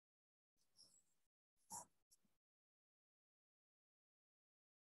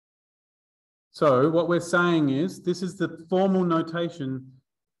 So what we're saying is, this is the formal notation.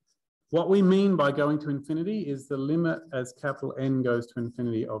 What we mean by going to infinity is the limit as capital N goes to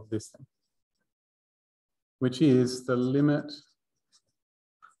infinity of this thing, which is the limit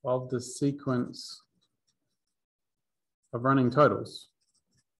of the sequence of running totals.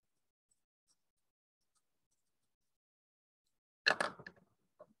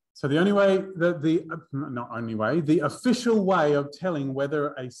 So the only way, not only way, the official way of telling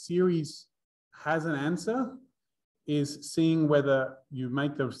whether a series has an answer is seeing whether you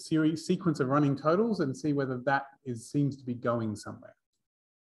make the sequence of running totals and see whether that seems to be going somewhere.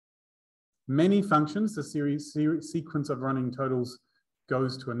 Many functions, the sequence of running totals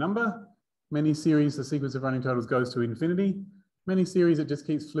goes to a number. Many series, the sequence of running totals goes to infinity. Many series, it just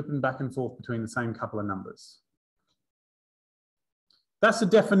keeps flipping back and forth between the same couple of numbers. That's the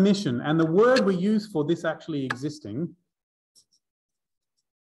definition. And the word we use for this actually existing.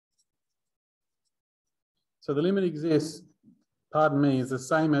 So the limit exists, pardon me, is the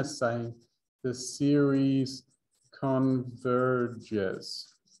same as saying the series converges.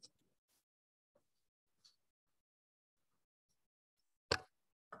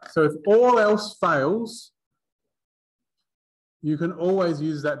 So if all else fails, you can always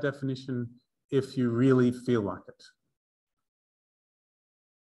use that definition if you really feel like it.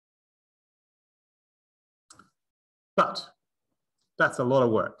 But that's a lot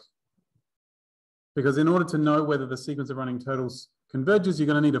of work. Because in order to know whether the sequence of running totals converges, you're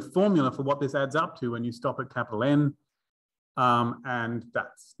going to need a formula for what this adds up to when you stop at capital N. And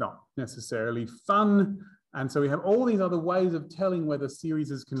that's not necessarily fun. And so we have all these other ways of telling whether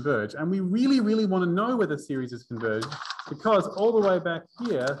series converge. And we really, really want to know whether series converge, because all the way back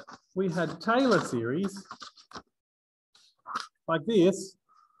here, we had Taylor series like this.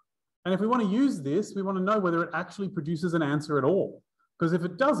 And if we want to use this, we want to know whether it actually produces an answer at all. Because if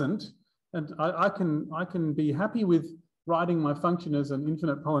it doesn't, and I can be happy with writing my function as an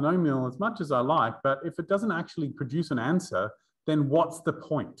infinite polynomial as much as I like, but if it doesn't actually produce an answer, then what's the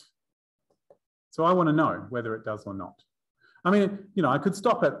point? So I want to know whether it does or not. I mean, you know, I could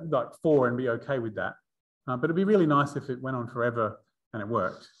stop at like 4 and be okay with that, but it'd be really nice if it went on forever and it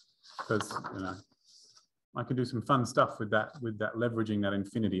worked, because, you know, I could do some fun stuff with that leveraging that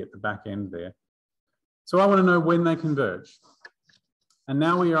infinity at the back end there. So I want to know when they converge. And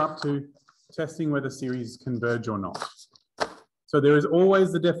now we are up to testing whether series converge or not. So there is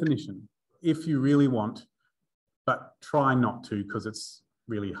always the definition if you really want, but try not to because it's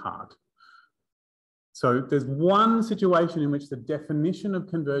really hard. So there's one situation in which the definition of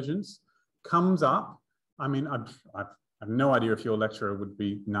convergence comes up. I mean, I have no idea if your lecturer would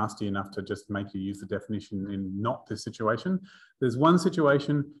be nasty enough to just make you use the definition in not this situation. There's one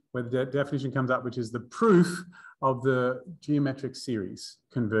situation where the definition comes up, which is the proof of the geometric series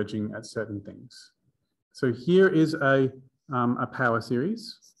converging at certain things. So here is a power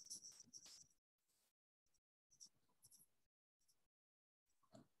series.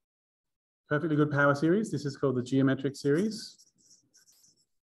 Perfectly good power series. This is called the geometric series.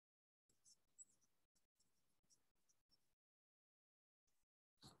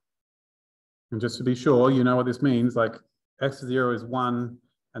 And just to be sure, you know what this means, like x0 is 1,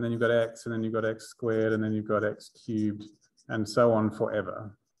 and then you've got x, and then you've got x squared, and then you've got x cubed, and so on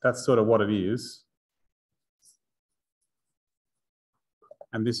forever. That's sort of what it is.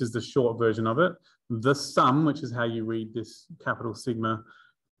 And this is the short version of it. The sum, which is how you read this capital sigma,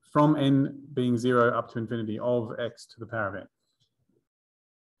 from n being 0 up to infinity of x to the power of n.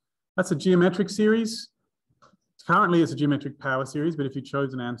 That's a geometric series. Currently, it's a geometric power series, but if you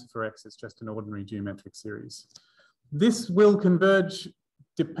chose an answer for x, it's just an ordinary geometric series. This will converge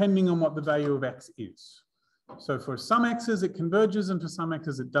depending on what the value of x is. So for some x's, it converges, and for some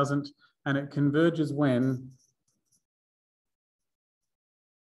x's, it doesn't. And it converges when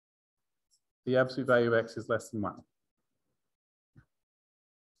the absolute value of x is less than 1.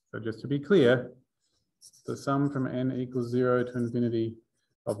 So just to be clear, the sum from n equals 0 to infinity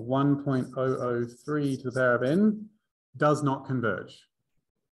of 1.003 to the power of n does not converge,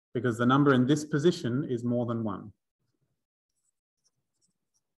 because the number in this position is more than 1.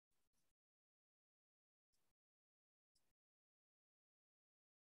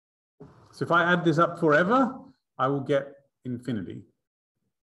 So if I add this up forever, I will get infinity.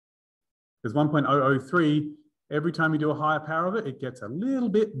 Because 1.003, every time you do a higher power of it, it gets a little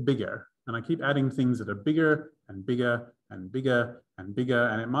bit bigger. And I keep adding things that are bigger and bigger and bigger and bigger.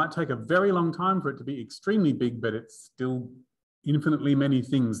 And it might take a very long time for it to be extremely big, but it's still infinitely many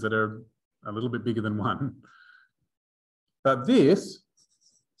things that are a little bit bigger than 1. But this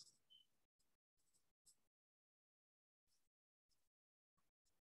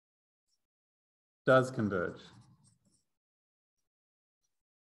does converge.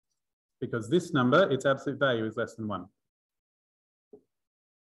 Because this number, its absolute value is less than 1.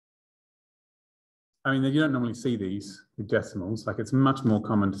 I mean, you don't normally see these with decimals. Like, it's much more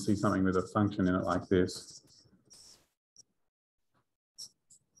common to see something with a function in it like this.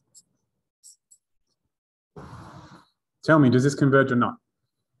 Tell me, does this converge or not?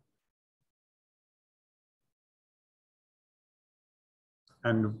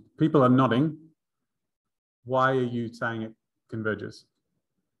 And people are nodding. Why are you saying it converges?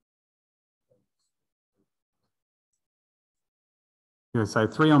 You say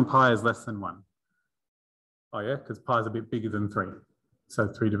 3 on pi is less than 1. Oh yeah, because pi is a bit bigger than 3. So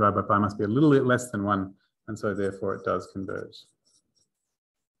 3 divided by pi must be a little bit less than 1, and so therefore it does converge.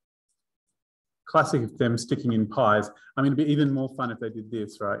 Classic of them sticking in pies. I mean, it'd be even more fun if they did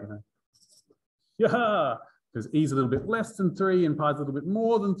this, right? You know, yeah, because e is a little bit less than 3 and pi is a little bit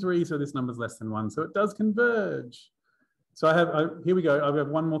more than 3, so this number is less than 1, so it does converge. So here we go. I have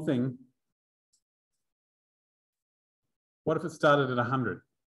one more thing. What if it started at 100?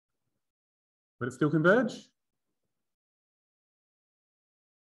 Would it still converge?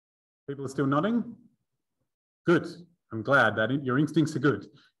 People are still nodding? Good. I'm glad that your instincts are good.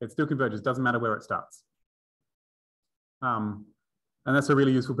 It still converges. Doesn't matter where it starts. And that's a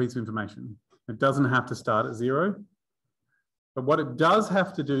really useful piece of information. It doesn't have to start at 0. But what it does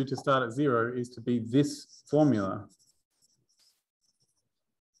have to do to start at 0 is to be this formula.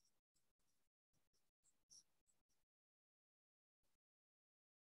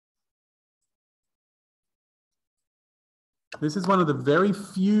 This is one of the very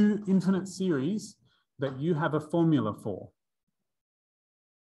few infinite series that you have a formula for.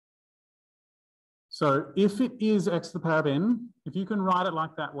 So if it is x to the power of n, if you can write it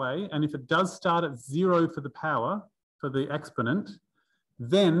like that way, and if it does start at 0 for the power, for the exponent,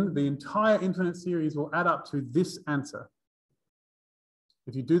 then the entire infinite series will add up to this answer.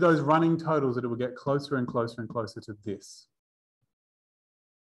 If you do those running totals, it will get closer and closer and closer to this.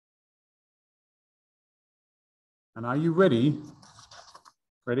 And are you ready?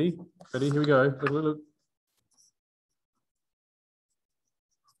 Ready? Ready? Here we go. Look, look, look.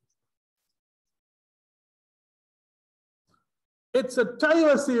 It's a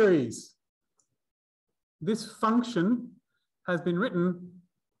Taylor series. This function has been written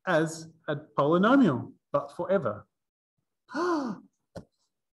as a polynomial, but forever.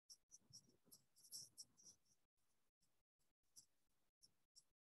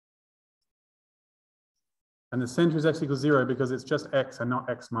 And the center is x equals 0 because it's just x and not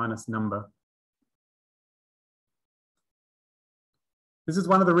x minus number. This is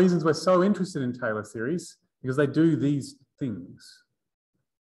one of the reasons we're so interested in Taylor series, because they do these things.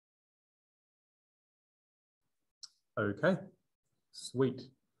 Okay, sweet.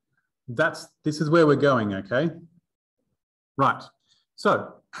 This is where we're going, okay? Right,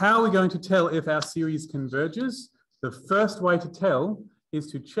 so how are we going to tell if our series converges? The first way to tell is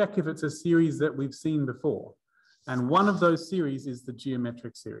to check if it's a series that we've seen before. And one of those series is the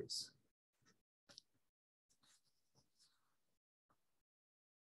geometric series.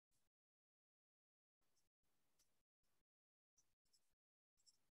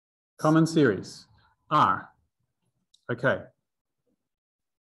 Common series, R. Okay.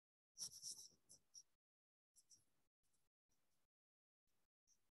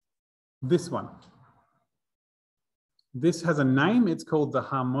 This one. This has a name, it's called the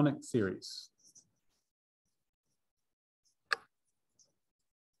harmonic series.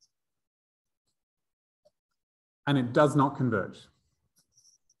 And it does not converge.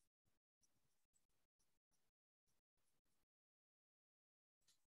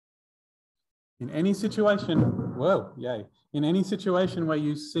 In any situation, whoa, yay. In any situation where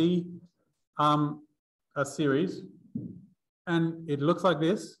you see a series and it looks like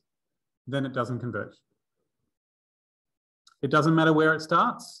this, then it doesn't converge. It doesn't matter where it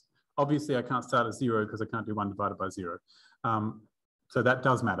starts. Obviously, I can't start at 0 because I can't do 1 divided by 0. So that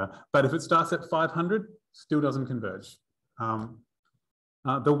does matter. But if it starts at 500, still doesn't converge.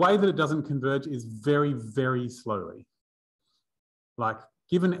 The way that it doesn't converge is very, very slowly. Like,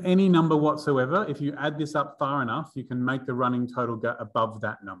 given any number whatsoever, if you add this up far enough, you can make the running total go above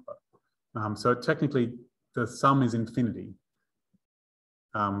that number. So technically, the sum is infinity.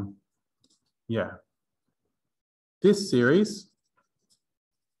 Yeah. This series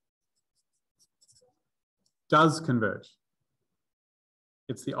does converge.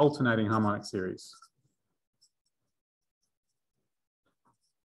 It's the alternating harmonic series.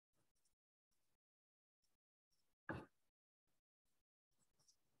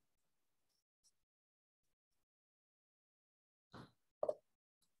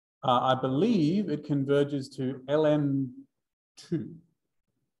 I believe it converges to ln2.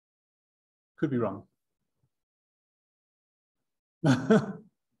 Could be wrong.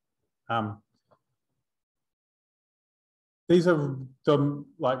 These are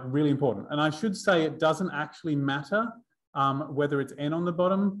really important. And I should say it doesn't actually matter whether it's n on the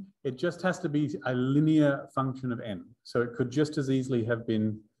bottom. It just has to be a linear function of n. So it could just as easily have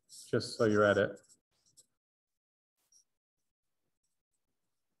been, just so you're at it,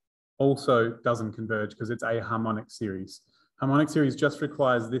 also doesn't converge because it's a harmonic series. Harmonic series just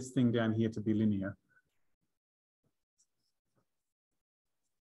requires this thing down here to be linear.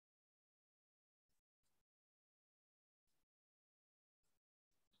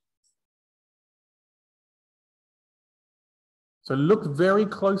 So look very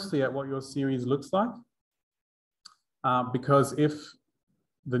closely at what your series looks like, because if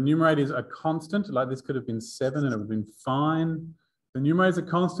the numerator is a constant, like this could have been 7 and it would have been fine. The numerator is a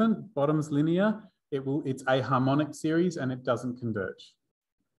constant, bottom's linear, it's a harmonic series and it doesn't converge.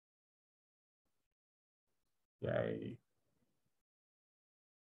 Yay.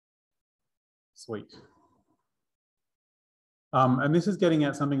 Sweet. And this is getting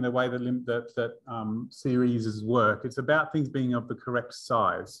at something the way that series work. It's about things being of the correct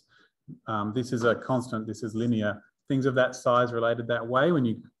size. This is a constant, this is linear. Things of that size related that way, when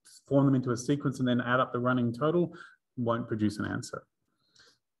you form them into a sequence and then add up the running total, won't produce an answer.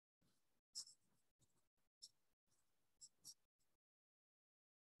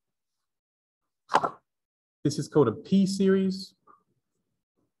 This is called a P series.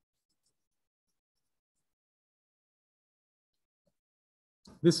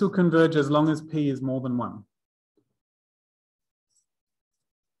 This will converge as long as P is more than 1.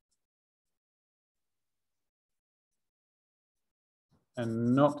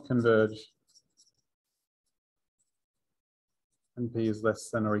 And not converge and P is less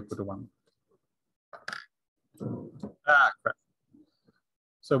than or equal to 1. Ah, crap.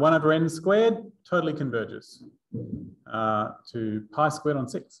 So 1 over n squared totally converges to pi squared on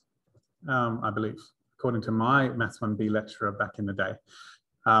 6, I believe, according to my Maths 1B lecturer back in the day.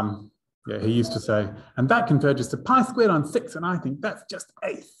 Yeah, he used to say, and that converges to pi squared on 6, and I think that's just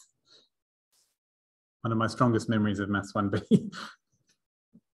eighth. One of my strongest memories of Maths 1B.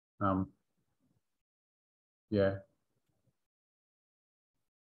 Yeah.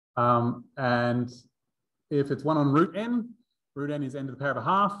 And if it's 1 on root n is n to the power of a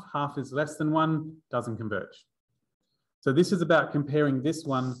half, half is less than 1, doesn't converge. So this is about comparing this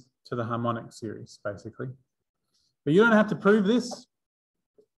one to the harmonic series, basically. But you don't have to prove this.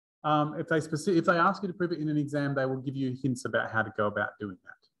 If they ask you to prove it in an exam, they will give you hints about how to go about doing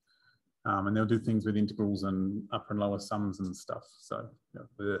that. And they'll do things with integrals and upper and lower sums and stuff. So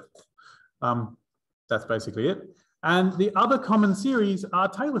that's basically it. And the other common series are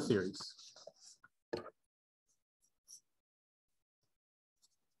Taylor series.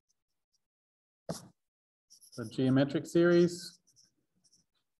 So geometric series.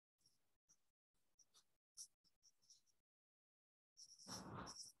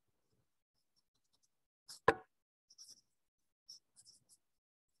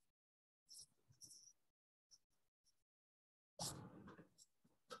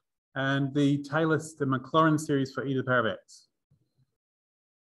 And the Maclaurin series for e to the power of x.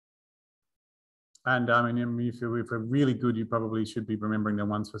 And I mean, if you're really good, you probably should be remembering the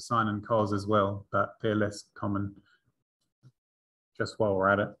ones for sine and cos as well, but they're less common, just while we're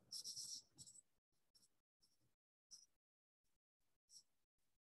at it.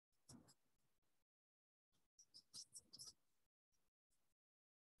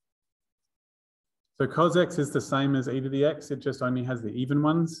 So cos x is the same as e to the x, it just only has the even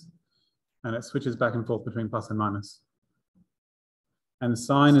ones, and it switches back and forth between plus and minus. And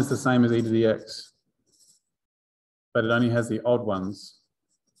sine is the same as e to the x, but it only has the odd ones.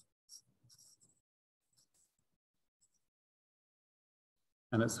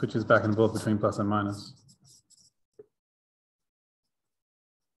 And it switches back and forth between plus and minus.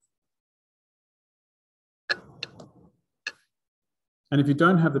 And if you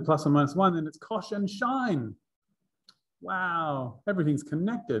don't have the plus or minus 1, then it's cosh and shine. Wow, everything's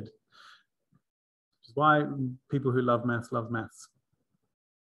connected. Which is why people who love maths love maths.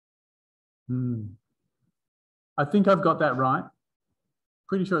 I think I've got that right.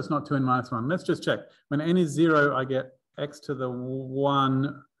 Pretty sure it's not 2n minus 1. Let's just check. When n is 0, I get x to the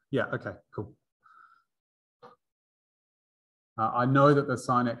 1. Yeah, okay, cool. I know that the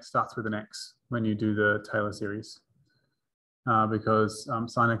sine x starts with an x when you do the Taylor series. Because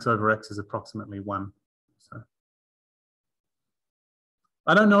sine x over x is approximately 1. So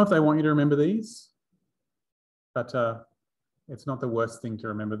I don't know if they want you to remember these, but it's not the worst thing to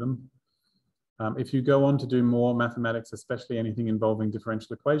remember them. If you go on to do more mathematics, especially anything involving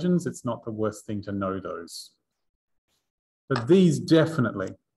differential equations, it's not the worst thing to know those. But these definitely.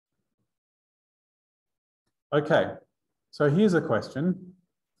 Okay, so here's a question.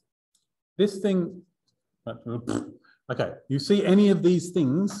 This thing, okay, you see any of these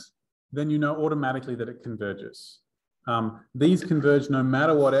things, then you know automatically that it converges. These converge no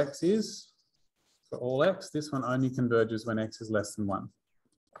matter what x is. For all x, this one only converges when x is less than 1.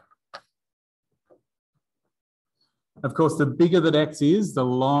 Of course, the bigger that x is, the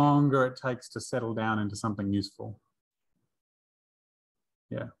longer it takes to settle down into something useful.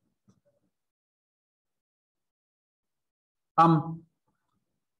 Yeah. I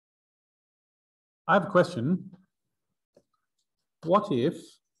have a question. What if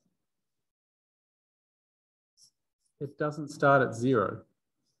it doesn't start at 0?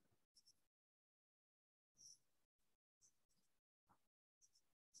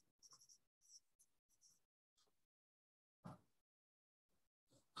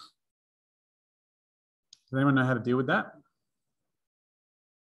 Does anyone know how to deal with that?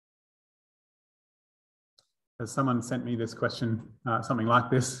 Has someone sent me this question, something like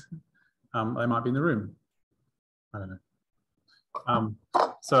this? They might be in the room. I don't know.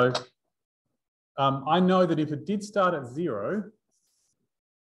 I know that if it did start at 0,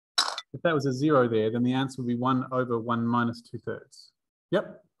 if that was a 0 there, then the answer would be 1 over 1 minus 2/3.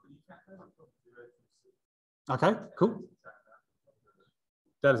 Yep. Okay, cool.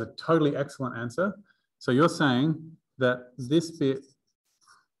 That is a totally excellent answer. So you're saying that this bit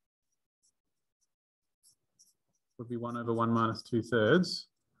would be 1 over 1 minus 2/3.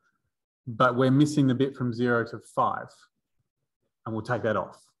 but we're missing the bit from 0 to 5, and we'll take that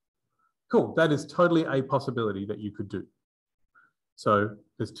off. Cool, that is totally a possibility that you could do. So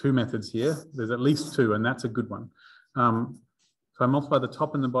there's two methods here. There's at least two, and that's a good one. If I multiply the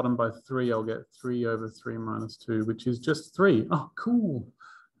top and the bottom by 3, I'll get 3 over 3 minus 2, which is just 3. Oh, cool.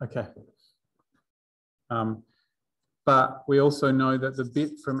 Okay. But we also know that the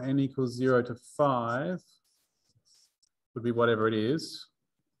bit from n equals 0 to 5 would be whatever it is.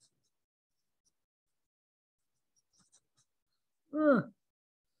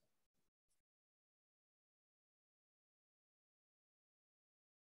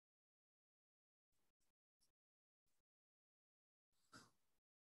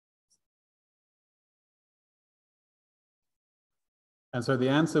 And so the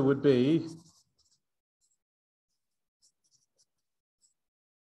answer would be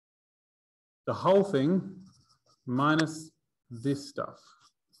the whole thing minus this stuff.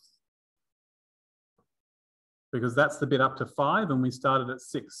 Because that's the bit up to 5 and we started at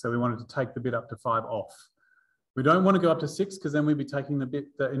 6. So we wanted to take the bit up to 5 off. We don't want to go up to 6 because then we'd be taking the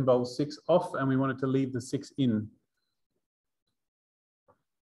bit that involves 6 off and we wanted to leave the 6 in.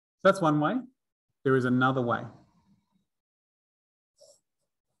 That's one way. There is another way.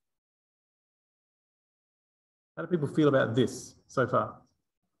 How do people feel about this so far?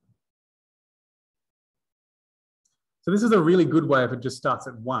 So this is a really good way if it just starts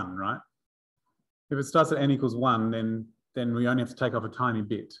at 1, right? If it starts at n equals 1, then we only have to take off a tiny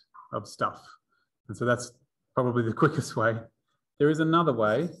bit of stuff. And so that's probably the quickest way. There is another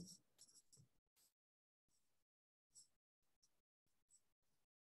way.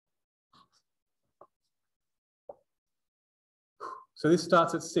 So this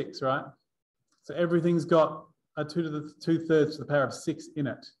starts at 6, right? So everything's got a 2 to the 2/3 to the power of 6 in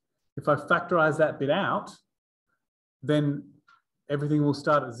it. If I factorize that bit out, then everything will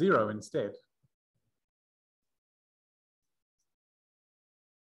start at 0 instead.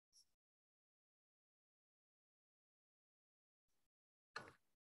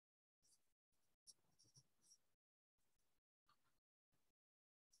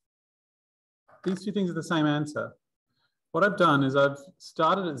 These two things are the same answer. What I've done is I've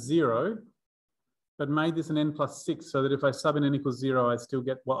started at 0, but made this an n plus 6 so that if I sub in n equals 0, I still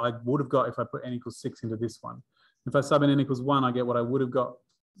get what I would have got if I put n equals 6 into this one. If I sub in n equals 1, I get what I would have got.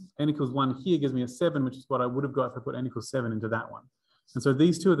 N equals 1 here gives me a 7, which is what I would have got if I put n equals 7 into that one. And so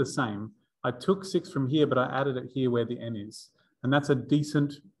these two are the same. I took 6 from here, but I added it here where the n is. And that's a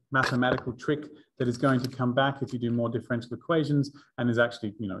decent mathematical trick that is going to come back if you do more differential equations and is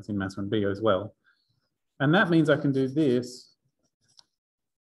actually, you know, it's in Maths 1B as well. And that means I can do this.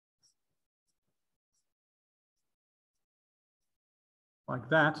 Like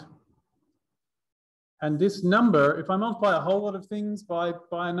that. And this number, if I multiply a whole lot of things by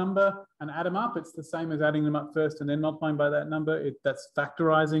a number and add them up, it's the same as adding them up first and then multiplying by that number. That's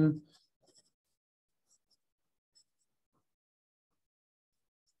factorizing.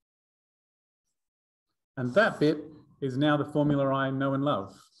 And that bit is now the formula I know and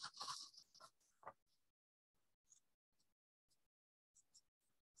love.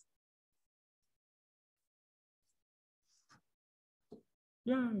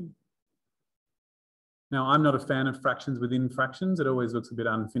 Yay. Now, I'm not a fan of fractions within fractions. It always looks a bit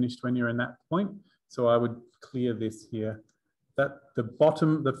unfinished when you're in that point. So I would clear this here. That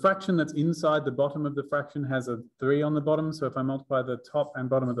the fraction that's inside the bottom of the fraction has a 3 on the bottom. So if I multiply the top and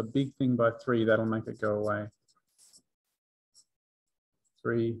bottom of the big thing by 3, that'll make it go away.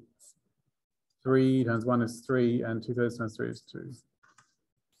 3 times 1 is 3, and 2/3 times 3 is 2.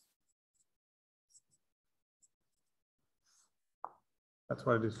 That's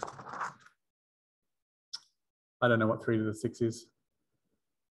what it is. I don't know what 3 to the 6 is.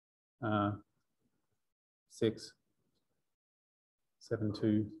 6, 7,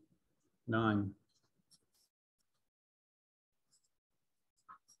 2, 9.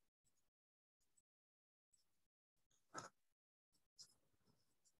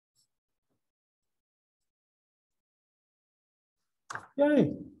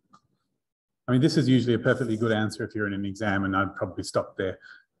 Yay. I mean, this is usually a perfectly good answer if you're in an exam, and I'd probably stop there.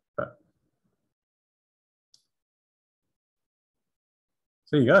 But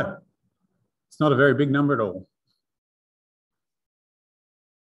so there you go. It's not a very big number at all.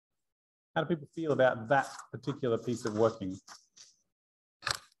 How do people feel about that particular piece of working?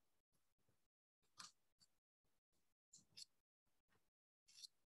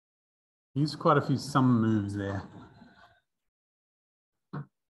 Use quite a few sum moves there.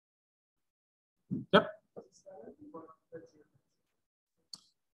 Yep.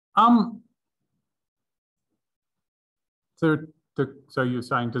 So you're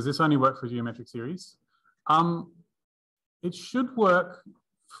saying, does this only work for geometric series? It should work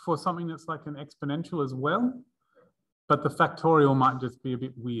for something that's like an exponential as well, but the factorial might just be a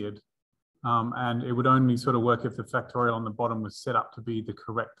bit weird. And it would only sort of work if the factorial on the bottom was set up to be the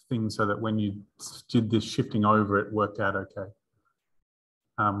correct thing so that when you did this shifting over, it worked out okay.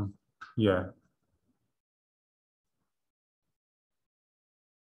 Yeah.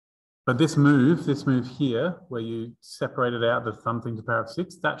 But this move here, where you separated out the something to power of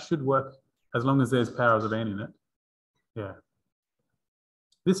 6, that should work as long as there's powers of n in it. Yeah.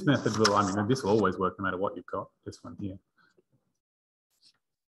 This method will, I mean, this will always work no matter what you've got, this one here.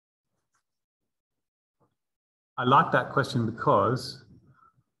 I like that question because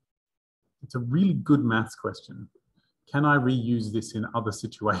it's a really good maths question. Can I reuse this in other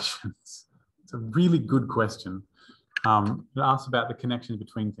situations? It's a really good question. It asks about the connections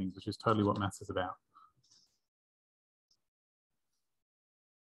between things, which is totally what maths is about.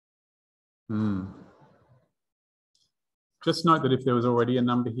 Just note that if there was already a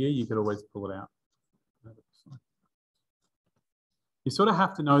number here, you could always pull it out. You sort of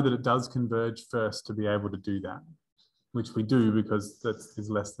have to know that it does converge first to be able to do that, which we do because that is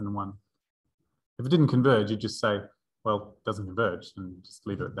less than 1. If it didn't converge, you just say, well, it doesn't converge, and just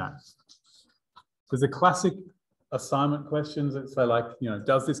leave it at that. There's a classic assignment questions that say, like, you know,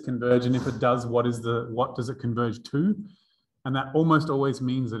 does this converge? And if it does, what does it converge to? And that almost always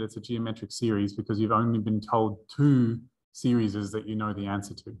means that it's a geometric series because you've only been told 2 series that you know the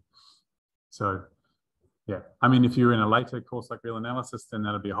answer to. So, yeah, I mean, if you're in a later course like real analysis, then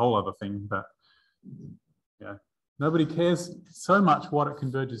that'll be a whole other thing. But yeah, nobody cares so much what it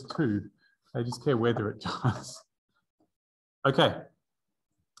converges to. They just care whether it does. Okay.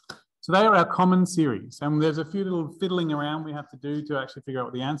 So they are our common series. And there's a few little fiddling around we have to do to actually figure out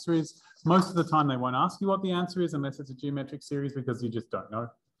what the answer is. Most of the time, they won't ask you what the answer is unless it's a geometric series because you just don't know.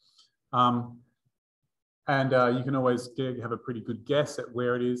 You can always have a pretty good guess at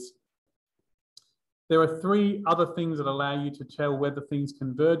where it is. There are 3 other things that allow you to tell whether things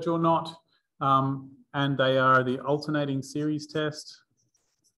converge or not. And they are the alternating series test.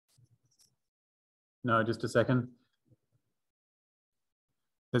 No, just a second.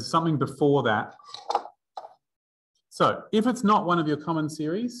 There's something before that. So if it's not one of your common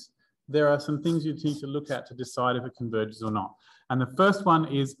series, there are some things you need to look at to decide if it converges or not. And the first one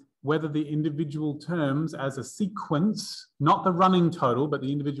is whether the individual terms as a sequence, not the running total, but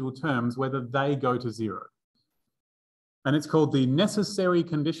the individual terms, whether they go to 0. And it's called the necessary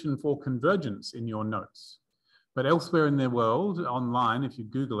condition for convergence in your notes. But elsewhere in the world, online, if you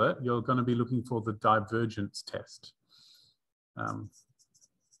Google it, you're going to be looking for the divergence test.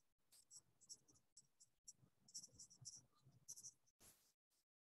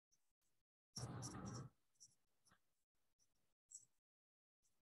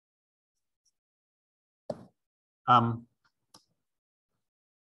 I'm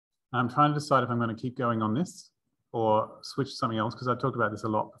trying to decide if I'm going to keep going on this or switch to something else because I've talked about this a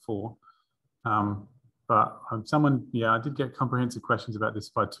lot before. But someone, yeah, I did get comprehensive questions about this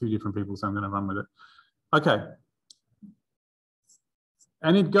by 2 different people, so I'm going to run with it. Okay.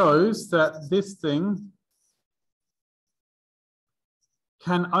 And it goes that this thing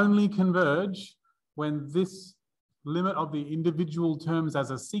can only converge when this limit of the individual terms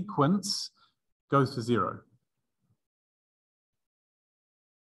as a sequence goes to 0.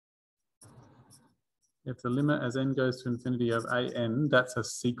 If the limit as n goes to infinity of an, that's a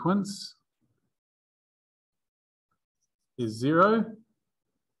sequence, is 0,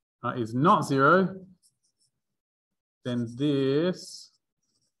 is not 0, then this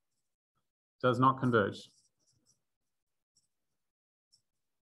does not converge.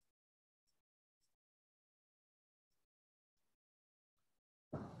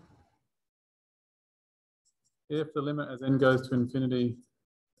 If the limit as n goes to infinity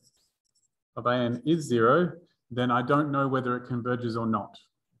of an is 0, then I don't know whether it converges or not.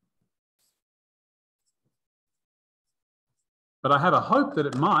 But I have a hope that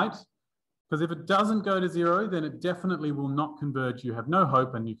it might, because if it doesn't go to 0, then it definitely will not converge. You have no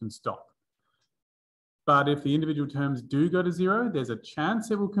hope and you can stop. But if the individual terms do go to 0, there's a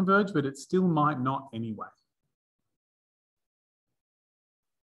chance it will converge, but it still might not anyway.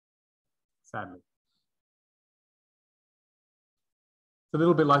 Sadly. It's a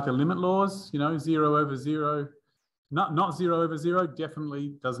little bit like the limit laws, you know, 0 over 0. Not 0 over 0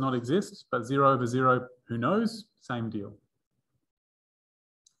 definitely does not exist, but 0 over 0, who knows? Same deal.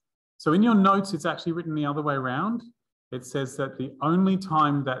 So in your notes, it's actually written the other way around. It says that the only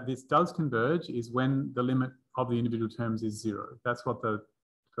time that this does converge is when the limit of the individual terms is 0. That's what the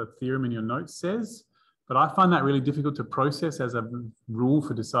theorem in your notes says. But I find that really difficult to process as a rule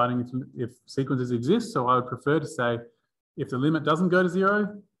for deciding if sequences exist. So I would prefer to say, if the limit doesn't go to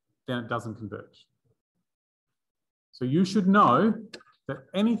 0, then it doesn't converge. So you should know that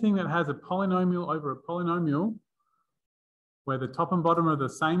anything that has a polynomial over a polynomial where the top and bottom are the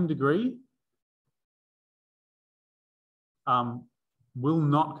same degree will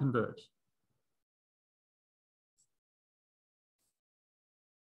not converge.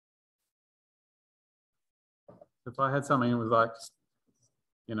 If I had something that was like,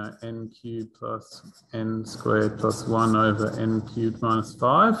 you know, n cubed plus n squared plus 1 over n cubed minus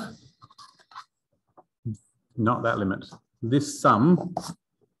 5, not that limit. This sum,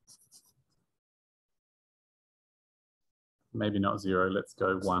 maybe not 0, let's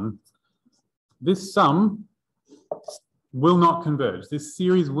go 1. This sum will not converge. This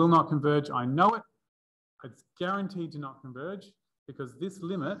series will not converge. I know it. It's guaranteed to not converge because this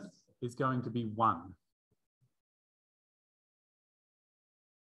limit is going to be 1.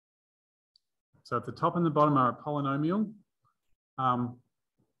 So if the top and the bottom are a polynomial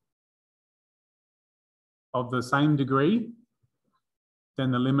of the same degree,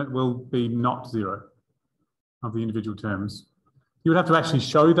 then the limit will be not 0 of the individual terms. You would have to actually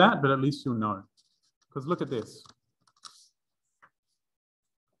show that, but at least you'll know. Because look at this.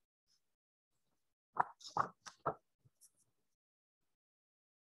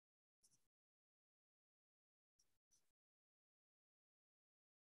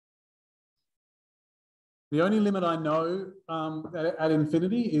 The only limit I know at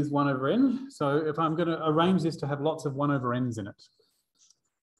infinity is 1 over n. So if I'm going to arrange this to have lots of 1 over n's in it,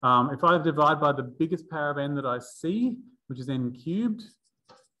 if I divide by the biggest power of n that I see, which is n cubed,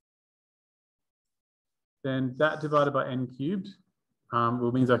 then that divided by n cubed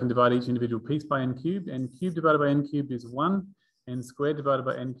will means I can divide each individual piece by n cubed. N cubed divided by n cubed is 1. N squared divided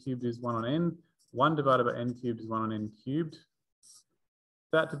by n cubed is 1 on n. 1 divided by n cubed is 1 on n cubed.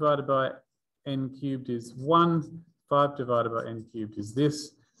 That divided by n cubed is 1, 5 divided by n cubed is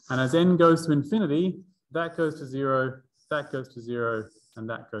this. And as n goes to infinity, that goes to 0, that goes to 0, and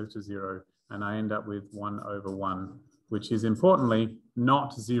that goes to 0. And I end up with 1 over 1, which is importantly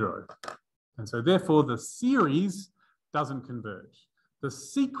not 0. And so therefore the series doesn't converge. The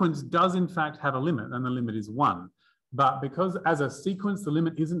sequence does in fact have a limit, and the limit is 1. But because as a sequence the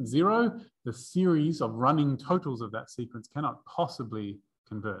limit isn't 0, the series of running totals of that sequence cannot possibly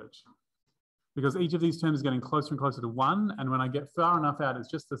converge. Because each of these terms is getting closer and closer to 1, and when I get far enough out,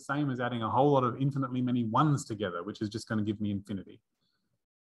 it's just the same as adding a whole lot of infinitely many 1s together, which is just going to give me infinity.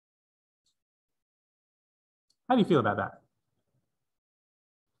 How do you feel about that?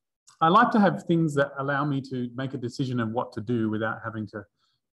 I like to have things that allow me to make a decision of what to do without having to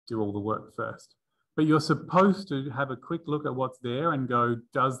do all the work first. But you're supposed to have a quick look at what's there and go,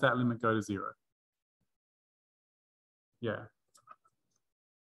 does that limit go to 0? Yeah.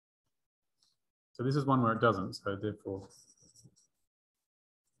 So this is one where it doesn't, so therefore.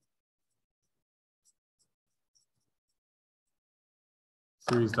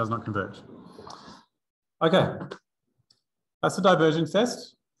 Series does not converge. Okay, that's the divergence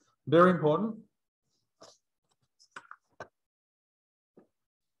test. Very important.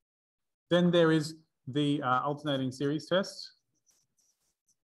 Then there is the alternating series test,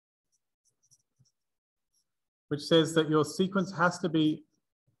 which says that your sequence has to be,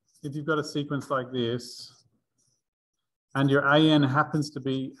 if you've got a sequence like this, and your AN happens to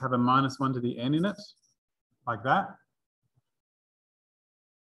have a -1 to the n in it, like that.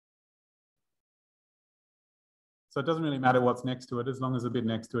 So it doesn't really matter what's next to it, as long as the bit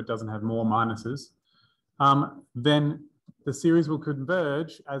next to it doesn't have more minuses. Then the series will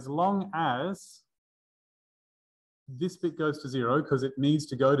converge as long as this bit goes to 0, because it needs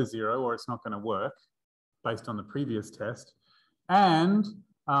to go to 0 or it's not going to work based on the previous test. And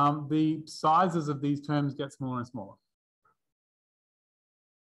the sizes of these terms get smaller and smaller.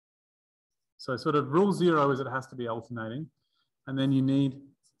 So sort of rule 0 is it has to be alternating. And then you need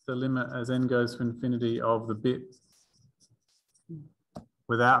the limit as n goes to infinity of the bit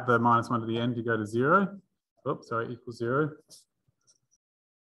without the -1 to the n to go to 0. Oops, sorry, equals 0.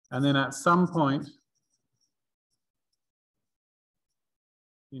 And then at some point,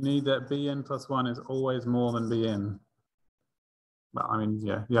 you need that bn plus 1 is always more than bn. Well, I mean,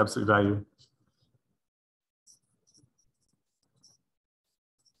 yeah, the absolute value.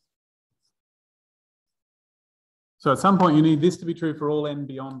 So at some point, you need this to be true for all n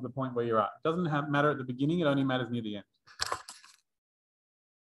beyond the point where you're at. It doesn't matter at the beginning, it only matters near the end.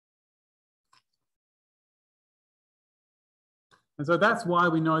 And so that's why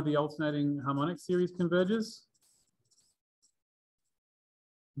we know the alternating harmonic series converges.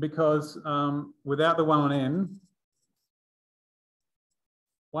 because without the 1 on n,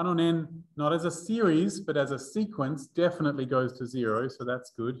 1 on n, not as a series, but as a sequence, definitely goes to 0, so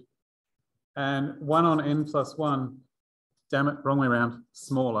that's good. And 1 on n plus 1, damn it, wrong way around,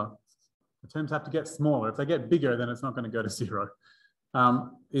 smaller. The terms have to get smaller. If they get bigger, then it's not going to go to 0.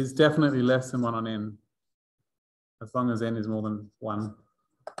 Is definitely less than 1 on n, as long as n is more than 1.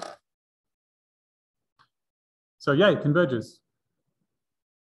 So yay, it converges.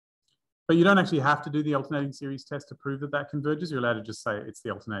 But you don't actually have to do the alternating series test to prove that that converges. You're allowed to just say it's the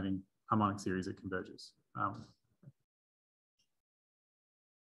alternating harmonic series that converges.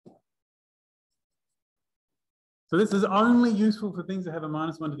 So this is only useful for things that have a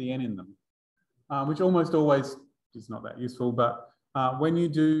 -1 to the n in them, which almost always is not that useful. But when you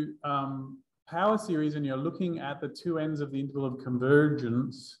do power series and you're looking at the two ends of the interval of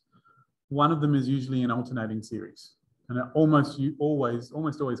convergence, one of them is usually an alternating series, and it almost always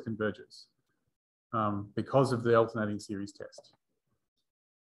converges because of the alternating series test.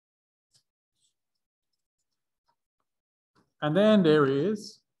 And then there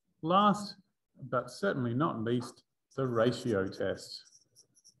is, last but certainly not least, the ratio test.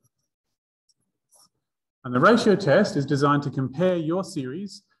 And the ratio test is designed to compare your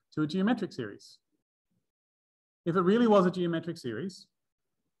series to a geometric series. If it really was a geometric series,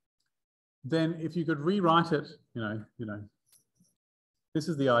 then if you could rewrite it, this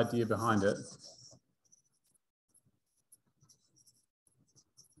is the idea behind it.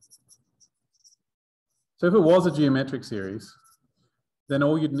 So if it was a geometric series, then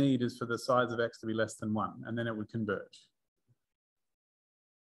all you'd need is for the size of x to be less than 1, and then it would converge.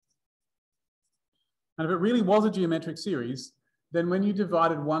 And if it really was a geometric series, then when you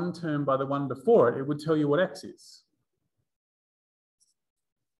divided one term by the one before it, it would tell you what x is.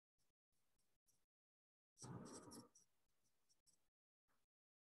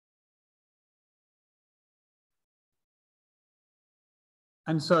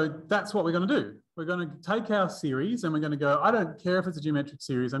 And so that's what we're going to do. We're going to take our series and we're going to go, I don't care if it's a geometric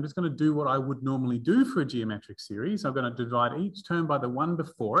series, I'm just going to do what I would normally do for a geometric series. I'm going to divide each term by the one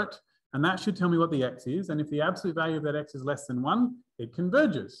before it, and that should tell me what the x is. And if the absolute value of that x is less than 1, it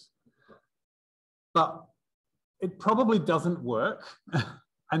converges. But it probably doesn't work.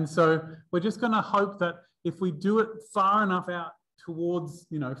 And so we're just going to hope that if we do it far enough out towards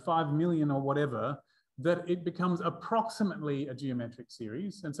 5 million or whatever, that it becomes approximately a geometric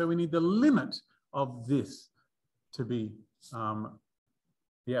series. And so we need the limit of this to be,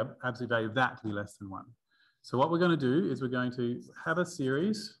 the absolute value of that to be less than 1. So what we're going to do is we're going to have a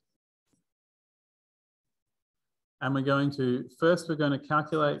series. And we're going to, first we're going to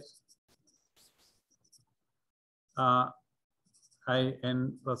calculate an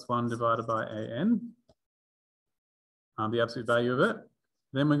plus 1 divided by an, the absolute value of it.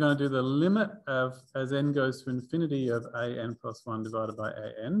 Then we're going to do the limit of, as n goes to infinity, of an plus 1 divided by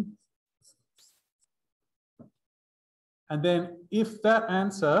an. And then if that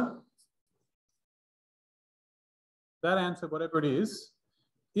answer, whatever it is,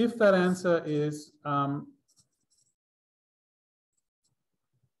 if that answer is,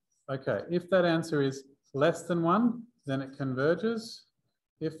 if that answer is less than 1, then it converges.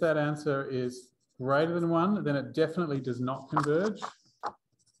 If that answer is greater than 1, then it definitely does not converge.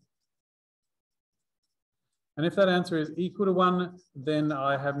 And if that answer is equal to 1, then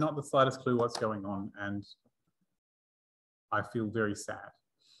I have not the slightest clue what's going on, and I feel very sad.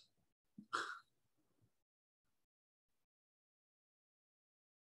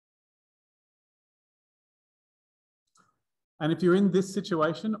 And if you're in this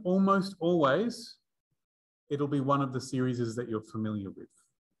situation, almost always, it'll be one of the series that you're familiar with.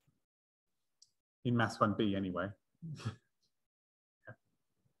 In Maths 1B anyway.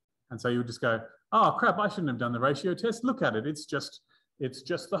 And so you'll just go, oh crap, I shouldn't have done the ratio test. Look at it, it's just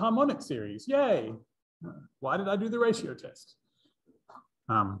the harmonic series, yay. Why did I do the ratio test?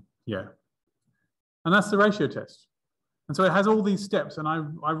 Yeah, and that's the ratio test. And so it has all these steps, and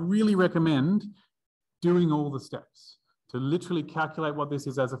I really recommend doing all the steps to literally calculate what this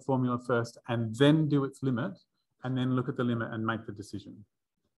is as a formula first, and then do its limit, and then look at the limit and make the decision.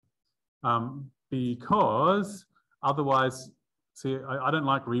 Because otherwise, see, I don't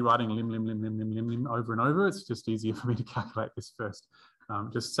like rewriting lim over and over. It's just easier for me to calculate this first.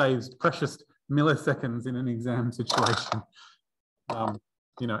 Just saves precious milliseconds in an exam situation.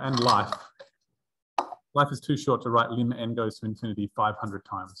 And life. Life is too short to write lim n goes to infinity 500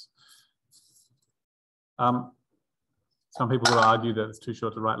 times. Some people will argue that it's too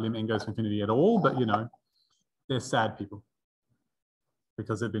short to write lim n goes to infinity at all, but they're sad people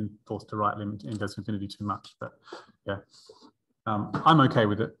because they've been forced to write lim n goes to infinity too much. But yeah. I'm okay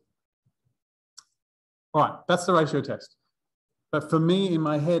with it. All right, that's the ratio test. But for me, in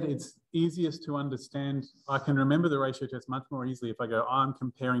my head, it's easiest to understand. I can remember the ratio test much more easily if I go, I'm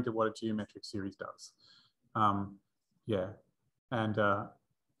comparing to what a geometric series does. Yeah, and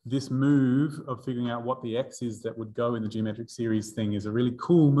this move of figuring out what the x is that would go in the geometric series thing is a really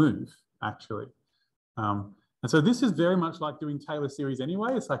cool move, actually. And so this is very much like doing Taylor series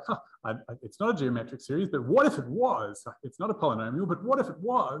anyway. It's like, it's not a geometric series, but what if it was? It's not a polynomial, but what if it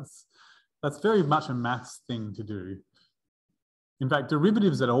was? That's very much a maths thing to do. In fact,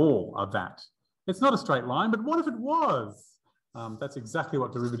 derivatives at all are that. It's not a straight line, but what if it was? That's exactly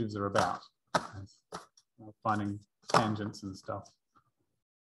what derivatives are about. Finding tangents and stuff.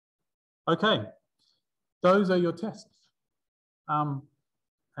 Okay, those are your tests.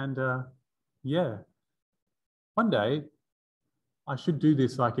 Yeah, one day I should do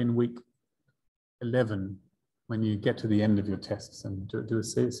this like in week 11 when you get to the end of your tests and do a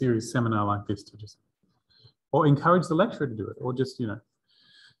series seminar like this to just, or encourage the lecturer to do it, or just, you know,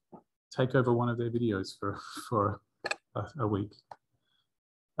 take over one of their videos for a week.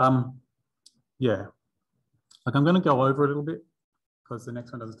 Yeah, like I'm going to go over a little bit because the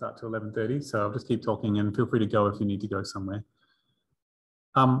next one doesn't start till 11:30, so I'll just keep talking and feel free to go if you need to go somewhere.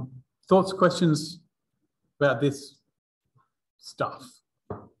 Thoughts, questions about this stuff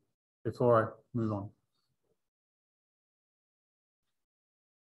before I move on?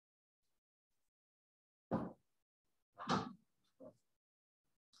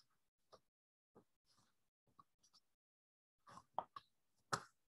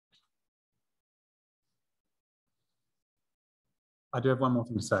 I do have one more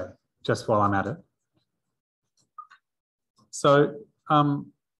thing to say, just while I'm at it. So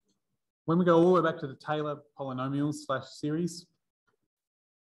when we go all the way back to the Taylor polynomials / series,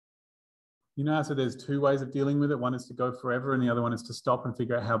 you know, so there's two ways of dealing with it. One is to go forever and the other one is to stop and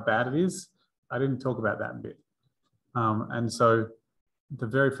figure out how bad it is. I didn't talk about that a bit. And so the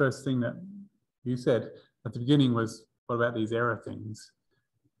very first thing that you said at the beginning was, what about these error things?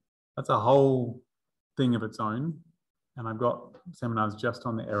 That's a whole thing of its own. And I've got seminars just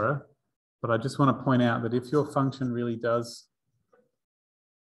on the error. But I just want to point out that if your function really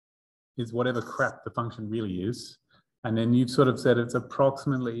is whatever crap the function really is, and then you've sort of said it's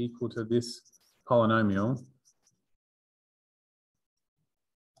approximately equal to this polynomial,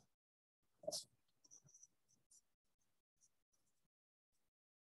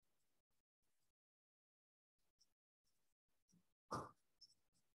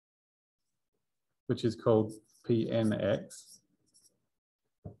 which is called Pnx,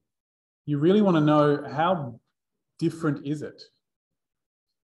 you really want to know how different is it?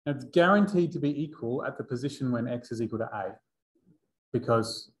 And it's guaranteed to be equal at the position when x is equal to a,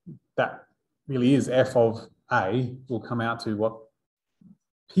 because that really is f of a will come out to what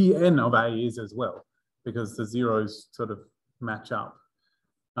Pn of a is as well, because the zeros sort of match up.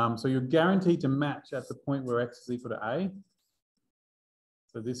 So you're guaranteed to match at the point where x is equal to a.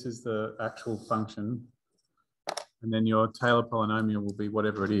 So this is the actual function. And then your Taylor polynomial will be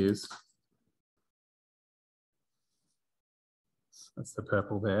whatever it is. That's the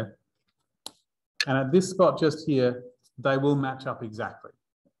purple there. And at this spot just here, they will match up exactly.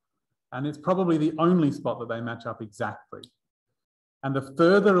 And it's probably the only spot that they match up exactly. And the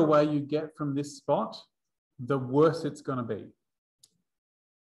further away you get from this spot, the worse it's going to be.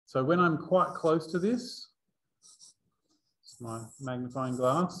 So when I'm quite close to this, it's my magnifying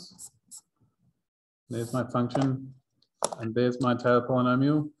glass. There's my function, and there's my Taylor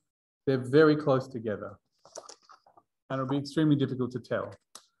polynomial. They're very close together. And it'll be extremely difficult to tell.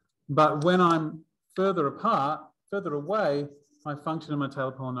 But when I'm further apart, further away, my function and my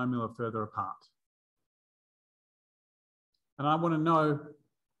Taylor polynomial are further apart. And I want to know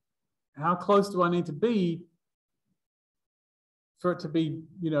how close do I need to be for it to be,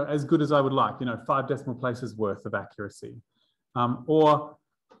 you know, as good as I would like, you know, 5 decimal places worth of accuracy.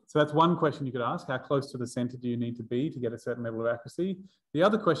 So that's one question you could ask, how close to the center do you need to be to get a certain level of accuracy? The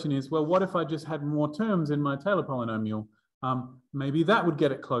other question is, well, what if I just had more terms in my Taylor polynomial? Maybe that would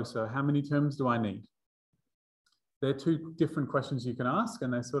get it closer. How many terms do I need? They're two different questions you can ask,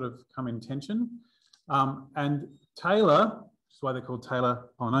 and they sort of come in tension. And Taylor, which is why they're called Taylor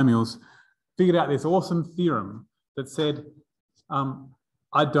polynomials, figured out this awesome theorem that said,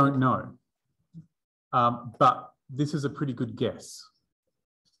 I don't know, but this is a pretty good guess.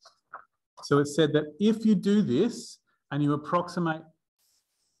 So it said that if you do this and you approximate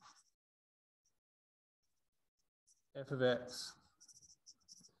f of x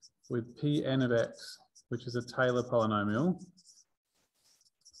with Pn of x, which is a Taylor polynomial,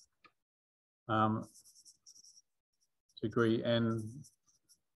 degree n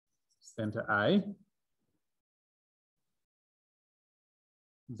center A,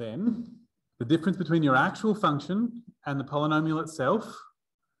 then the difference between your actual function and the polynomial itself,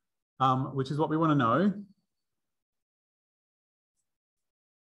 which is what we want to know,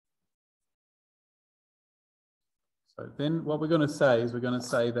 so then what we're going to say is we're going to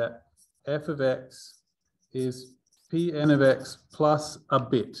say that f of x is Pn of x plus a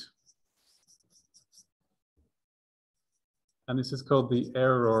bit. And this is called the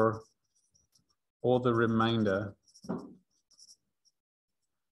error or the remainder.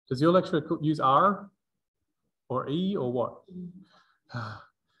 Does your lecturer use R or E or what?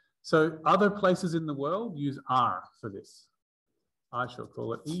 So other places in the world use R for this. I shall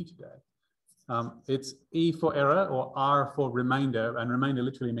call it E today. It's E for error or R for remainder, and remainder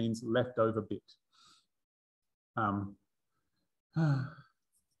literally means leftover bit.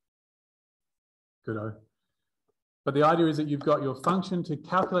 Good-o. But the idea is that you've got your function. To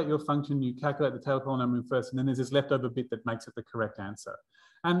calculate your function, you calculate the Taylor polynomial first, and then there's this leftover bit that makes it the correct answer.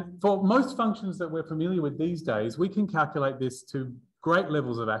 And for most functions that we're familiar with these days, we can calculate this to great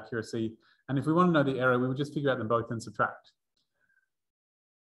levels of accuracy. And if we want to know the error, we would just figure out them both and subtract.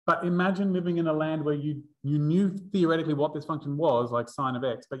 But imagine living in a land where you knew theoretically what this function was, like sine of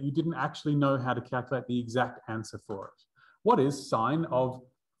x, but you didn't actually know how to calculate the exact answer for it. What is sine of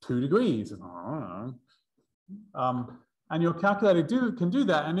 2 degrees? And your calculator can do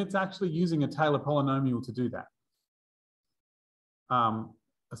that, and it's actually using a Taylor polynomial to do that.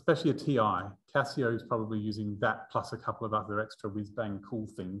 Especially a TI. Casio is probably using that plus a couple of other extra whiz-bang cool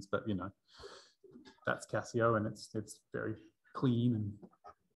things, but you know, that's Casio, and it's very clean and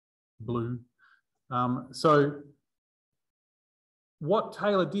blue. So what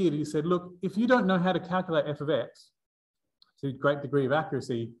Taylor did, he said, look, if you don't know how to calculate f of x to a great degree of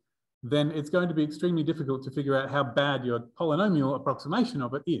accuracy, then it's going to be extremely difficult to figure out how bad your polynomial approximation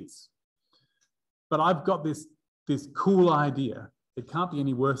of it is. But I've got this cool idea. It can't be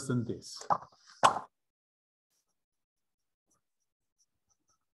any worse than this.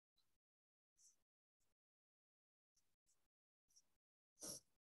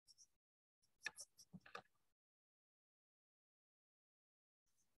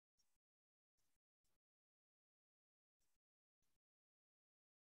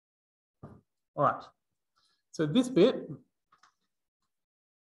 All right, so this bit,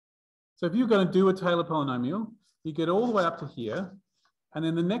 so if you're going to do a Taylor polynomial, you get all the way up to here, and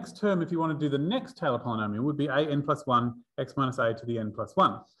then the next term, if you want to do the next Taylor polynomial, would be a n plus 1 x minus a to the n plus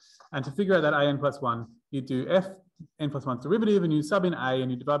 1. And to figure out that a n plus 1, you do f n plus 1's derivative, and you sub in a, and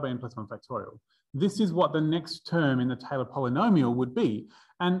you divide by n plus 1 factorial. This is what the next term in the Taylor polynomial would be.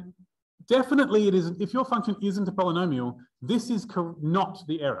 And definitely it isn't, if your function isn't a polynomial, this is not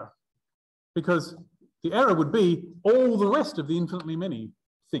the error. Because the error would be all the rest of the infinitely many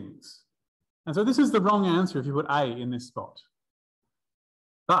things. And so this is the wrong answer if you put a in this spot.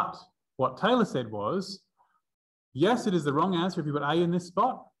 But what Taylor said was, yes, it is the wrong answer if you put a in this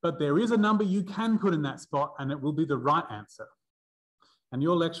spot, but there is a number you can put in that spot and it will be the right answer. And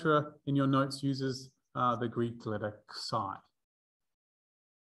your lecturer in your notes uses the Greek letter xi.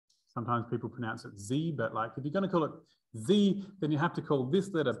 Sometimes people pronounce it z, but like if you're going to call it z, then you have to call this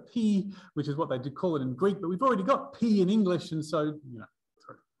letter p, which is what they do call it in Greek, but we've already got p in English, and so, you know,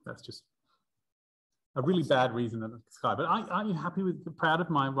 sorry, that's just a really bad reason that it's xi. But aren't you happy with, proud of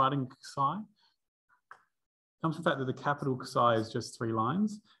my writing xi? It comes from the fact that the capital xi is just 3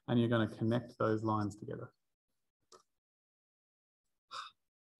 lines, and you're going to connect those lines together.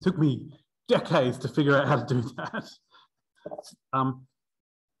 It took me decades to figure out how to do that.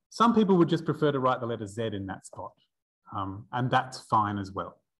 Some people would just prefer to write the letter Z in that spot, and that's fine as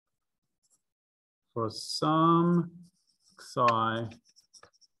well. For some xi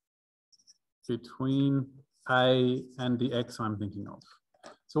between a and the x I'm thinking of.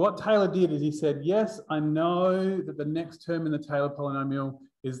 So what Taylor did is he said, yes, I know that the next term in the Taylor polynomial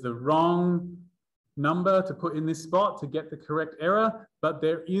is the wrong number to put in this spot to get the correct error, but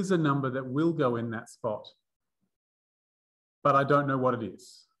there is a number that will go in that spot. But I don't know what it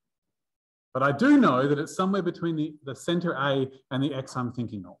is. But I do know that it's somewhere between the center A and the x I'm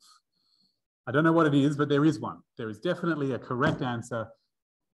thinking of. I don't know what it is, but there is one. There is definitely a correct answer,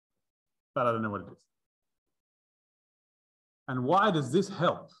 but I don't know what it is. And why does this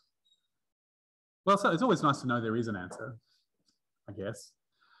help? Well, so it's always nice to know there is an answer, I guess.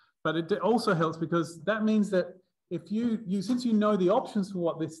 But it also helps because that means that if since you know the options for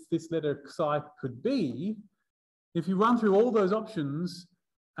what this letter xi could be, if you run through all those options,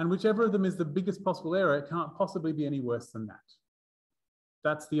 and whichever of them is the biggest possible error, it can't possibly be any worse than that.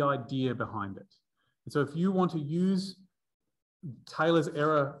 That's the idea behind it. And so if you want to use Taylor's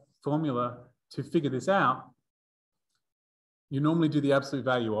error formula to figure this out, you normally do the absolute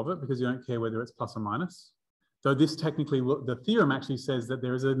value of it because you don't care whether it's plus or minus. So this technically, the theorem actually says that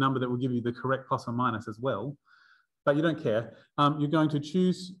there is a number that will give you the correct plus or minus as well, but you don't care. You're going to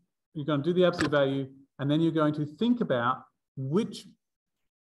choose, you're going to do the absolute value, and then you're going to think about which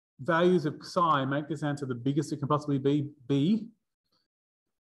values of psi make this answer the biggest it can possibly be,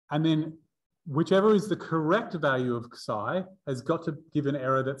 and then whichever is the correct value of psi has got to give an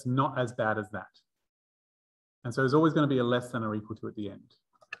error that's not as bad as that. And so there's always going to be a less than or equal to at the end.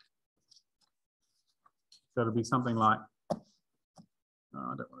 So it'll be something like, oh,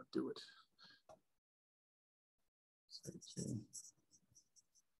 I don't want to do it.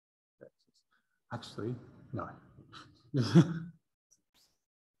 Actually, no.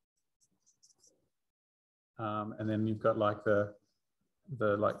 And then you've got like the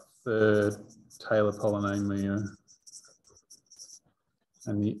third Taylor polynomial,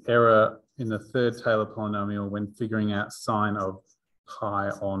 and the error in the third Taylor polynomial when figuring out sine of pi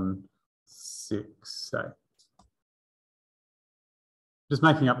on 6, say. Just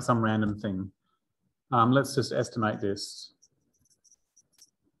making up some random thing. Let's just estimate this.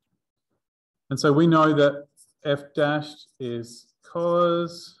 And so we know that f dashed is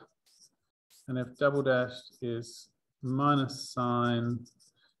cos, and f double dashed is minus sine,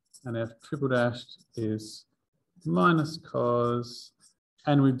 and f triple dashed is minus cos.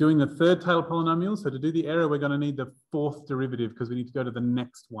 And we're doing the third Taylor polynomial. So to do the error, we're going to need the fourth derivative because we need to go to the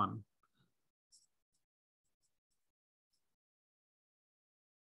next one.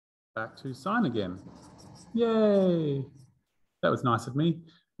 Back to sine again. Yay! That was nice of me.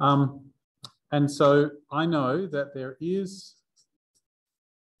 And so I know that there is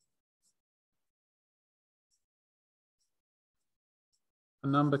a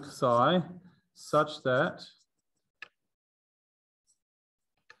number psi such that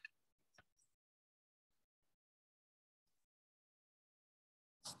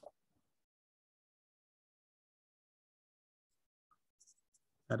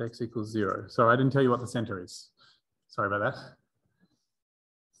at x equals 0. Sorry, I didn't tell you what the center is. Sorry about that.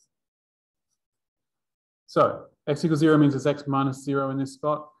 So x equals 0 means it's x minus 0 in this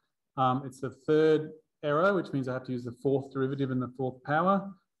spot. It's the third error, which means I have to use the fourth derivative in the fourth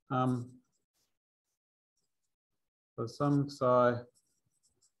power. For some psi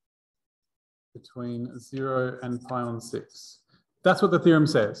between 0 and pi on 6. That's what the theorem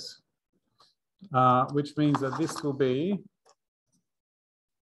says, which means that this will be,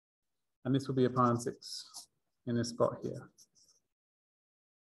 and this will be a pi on 6 in this spot here.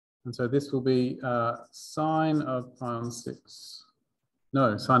 And so this will be sine of pi on 6.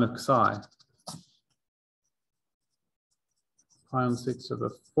 No, sine of psi. Pi on 6 to the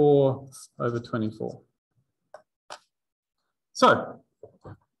 4 over 24. So,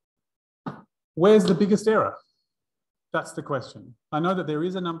 where's the biggest error? That's the question. I know that there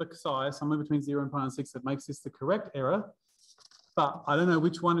is a number psi somewhere between 0 and pi on 6 that makes this the correct error, but I don't know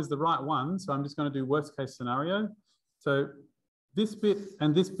which one is the right one, so I'm just going to do worst case scenario. So this bit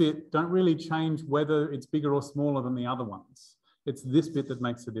and this bit don't really change whether it's bigger or smaller than the other ones. It's this bit that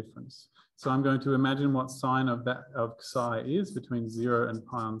makes the difference. So I'm going to imagine what sine of that of psi is between 0 and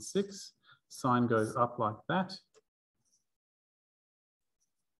pi on 6. Sine goes up like that.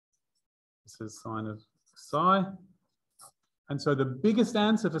 This is sine of psi. And so the biggest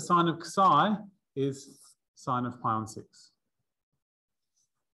answer for sine of psi is sine of pi on 6.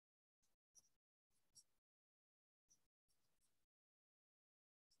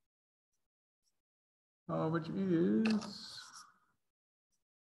 Which is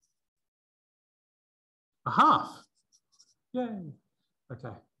a half. Yay.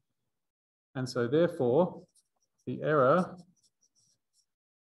 Okay. And so therefore, the error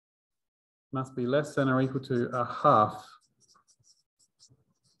must be less than or equal to a half,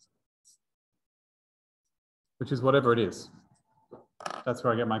 which is whatever it is. That's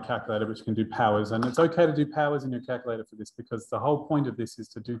where I get my calculator, which can do powers. And it's okay to do powers in your calculator for this because the whole point of this is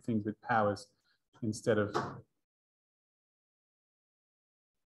to do things with powers instead of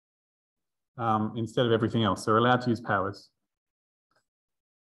everything else. So we're allowed to use powers.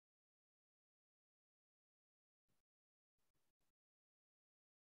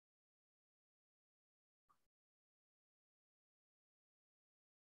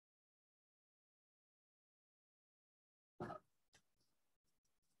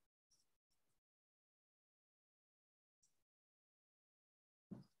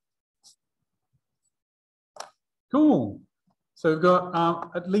 Cool. So we've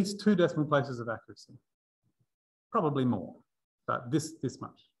got at least 2 decimal places of accuracy. Probably more, but this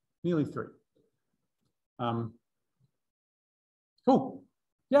much, nearly 3. Cool.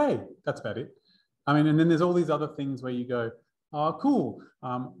 Yay. That's about it. I mean, and then there's all these other things where you go, oh, cool.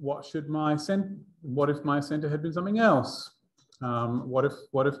 What if my center had been something else? What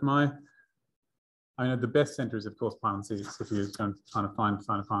if my, I know the best center is of course pi on 6 if you're trying to find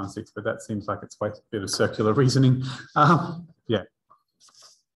pi on 6, but that seems like it's a bit of circular reasoning. Yeah.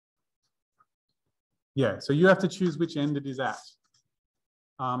 Yeah, so you have to choose which end it is at.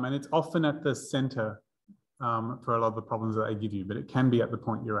 And it's often at the center for a lot of the problems that they give you, but it can be at the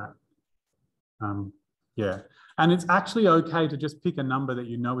point you're at. Yeah, and it's actually okay to just pick a number that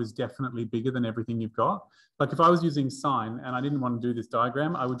you know is definitely bigger than everything you've got. Like if I was using sine and I didn't want to do this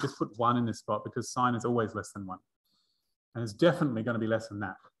diagram, I would just put 1 in this spot because sine is always less than 1. And it's definitely going to be less than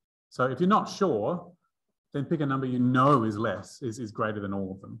that. So if you're not sure, then pick a number you know is less, is greater than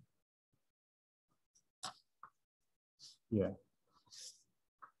all of them. Yeah.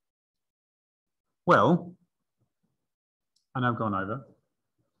 Well, I know I've gone over,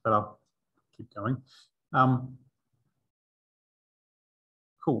 but I'll keep going.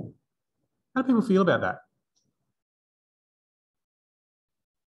 Cool. How do people feel about that?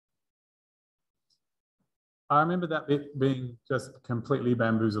 I remember that bit being just completely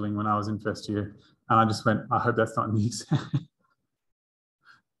bamboozling when I was in first year. And I just went, I hope that's not in the exam.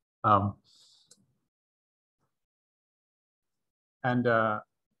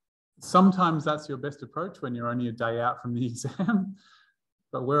 Sometimes that's your best approach when you're only a day out from the exam.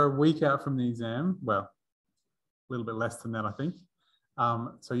 But we're a week out from the exam. Well, a little bit less than that, I think.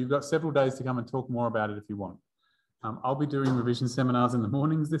 So you've got several days to come and talk more about it if you want. I'll be doing revision seminars in the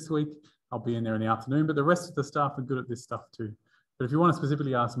mornings this week. I'll be in there in the afternoon, but the rest of the staff are good at this stuff too. But if you want to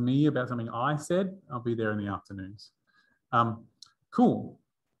specifically ask me about something I said, I'll be there in the afternoons. Cool.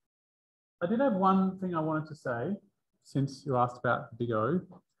 I did have one thing I wanted to say since you asked about big O.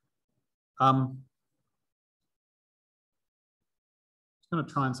 I'm going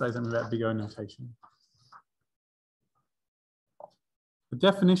to try and say something about big O notation. The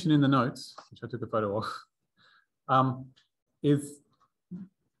definition in the notes, which I took a photo of, is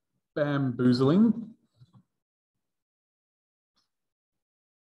bamboozling.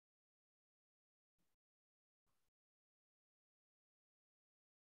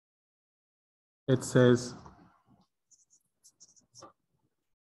 It says,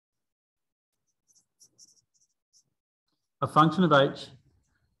 a function of h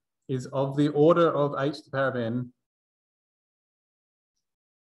is of the order of h to the power of n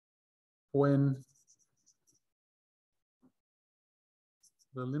when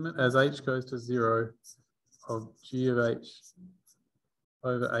the limit as h goes to 0 of g of h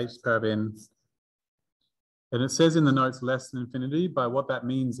over h to the power of n. And it says in the notes less than infinity, but what that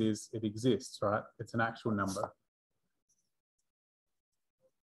means is it exists, right? It's an actual number.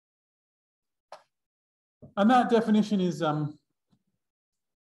 And that definition is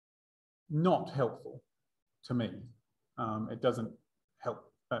not helpful to me. It doesn't help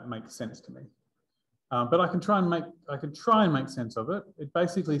that make sense to me. But I can try and make sense of it. It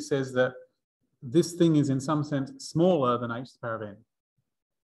basically says that this thing is in some sense smaller than h to the power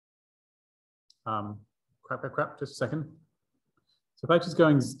of n. Crap, just a second. So if h is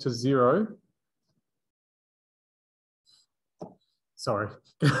going to 0, sorry.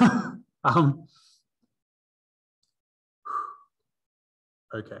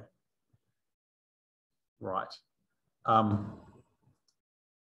 Okay. Right. Just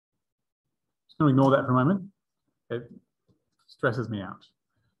going to ignore that for a moment. It stresses me out.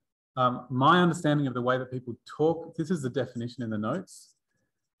 My understanding of the way that people talk, this is the definition in the notes,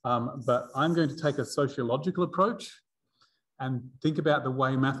 but I'm going to take a sociological approach and think about the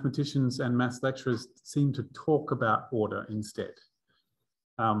way mathematicians and maths lecturers seem to talk about order instead.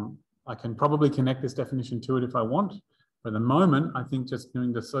 I can probably connect this definition to it if I want. For the moment, I think just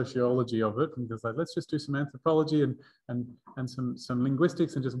doing the sociology of it and just like, let's just do some anthropology and some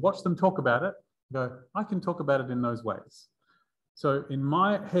linguistics and just watch them talk about it. Go, I can talk about it in those ways. So in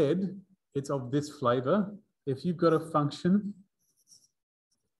my head, it's of this flavor. If you've got a function,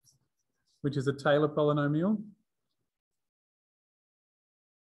 which is a Taylor polynomial,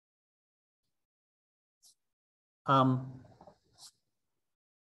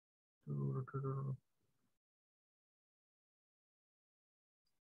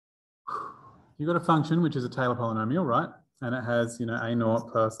 you've got a function which is a Taylor polynomial, right? And it has, you know,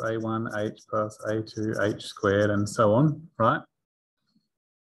 a0 plus a1, h plus a2, h squared, and so on, right?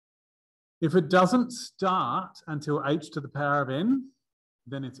 If it doesn't start until h to the power of n,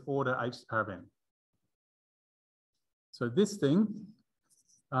 then it's order h to the power of n. So this thing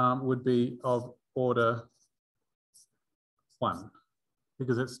would be of order 1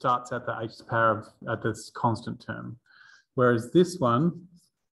 because it starts at the h to the power of, at this constant term. Whereas this one,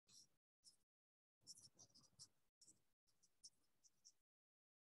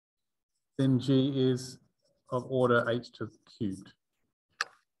 then G is of order h to the cubed.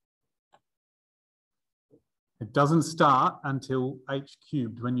 It doesn't start until h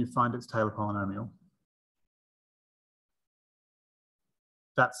cubed when you find its Taylor polynomial.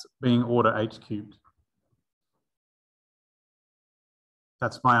 That's being order h cubed.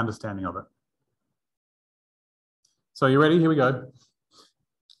 That's my understanding of it. So you ready? Here we go.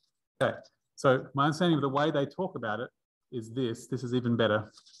 Okay. So my understanding of the way they talk about it is this. This is even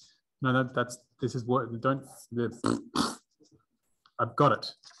better. No, this is what, don't, I've got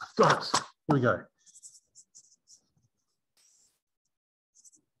it. I've got it. Here we go.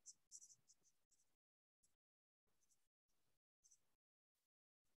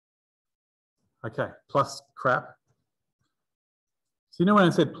 Okay, plus crap. So you know when I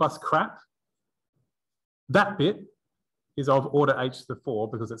said plus crap? That bit is of order h to the 4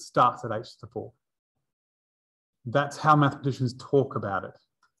 because it starts at h to the 4. That's how mathematicians talk about it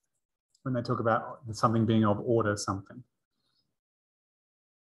when they talk about something being of order something.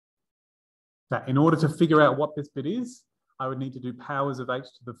 That in order to figure out what this bit is, I would need to do powers of h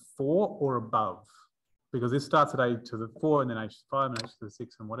to the 4 or above, because this starts at a to the 4 and then h to the 5 and h to the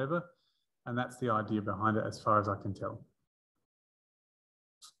 6 and whatever. And that's the idea behind it as far as I can tell.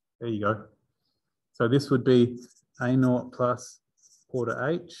 There you go. So this would be A0 plus order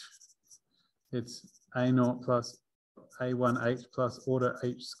h. It's A0 plus A1h plus order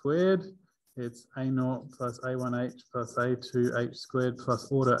h squared. It's A0 plus A1h plus A2h squared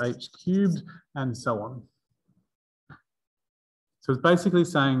plus order h cubed, and so on. So it's basically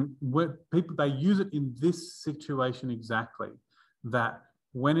saying people, they use it in this situation exactly, that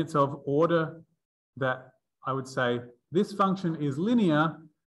when it's of order, that I would say this function is linear,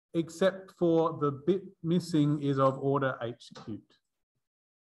 except for the bit missing is of order h cubed.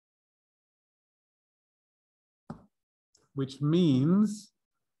 Which means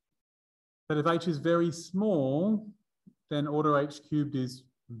that if h is very small, then order h cubed is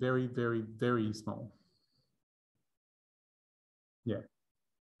very, very, very small. Yeah,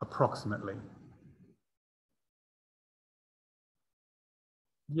 approximately.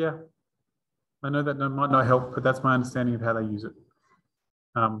 Yeah, I know that might not help, but that's my understanding of how they use it.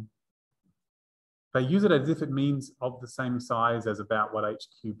 They use it as if it means of the same size as about what h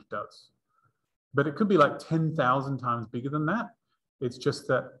cubed does. But it could be like 10,000 times bigger than that. It's just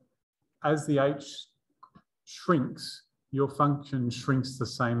that as the h shrinks, your function shrinks the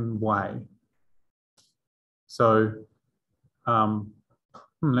same way. So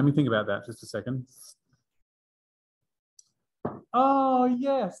let me think about that just a second. Oh,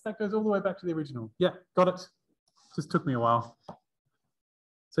 yes, that goes all the way back to the original. Yeah, got it. Just took me a while.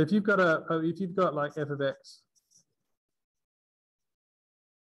 So if you've got like f of x,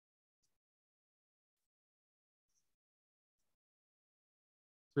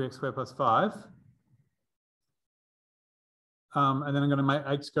 (3x squared plus 5), and then I'm going to make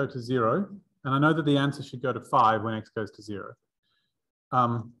x go to 0, and I know that the answer should go to 5 when x goes to 0.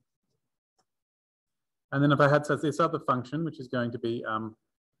 And then if I had this other function, which is going to be m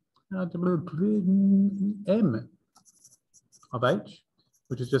of h,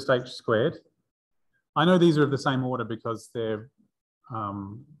 which is just h squared. I know these are of the same order because they're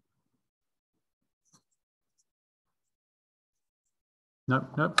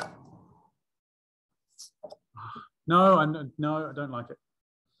nope. No, I don't like it.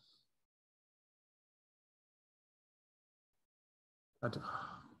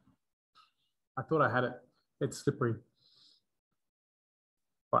 I thought I had it. It's slippery.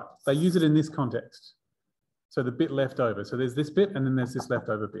 Right, they use it in this context. So the bit left over. So there's this bit and then there's this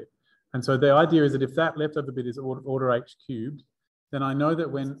leftover bit. And so the idea is that if that leftover bit is order h cubed, then I know that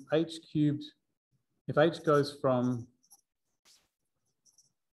when h cubed, if h goes from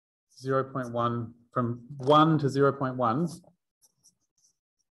 0.1, from 1 to 0.1,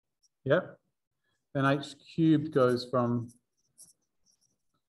 yep, then h cubed goes from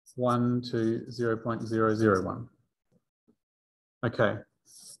 1 to 0.001. Okay.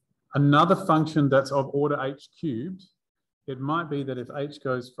 Another function that's of order h cubed, it might be that if h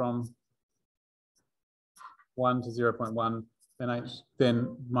goes from 1 to 0.1,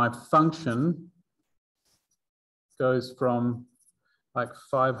 then my function goes from like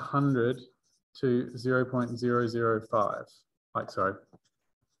 500 to 0.005. Like, sorry,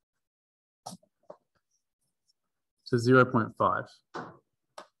 to 0.5.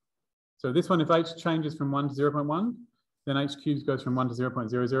 So this one, if h changes from 1 to 0.1, then h cubed goes from 1 to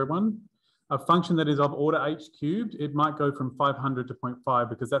 0.001. A function that is of order h cubed, it might go from 500 to 0.5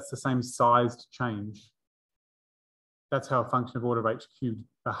 because that's the same sized change. that's how a function of order of h cubed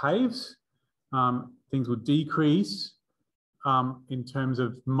behaves. Things will decrease in terms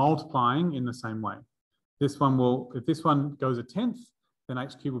of multiplying in the same way. This one will, if this one goes a tenth, then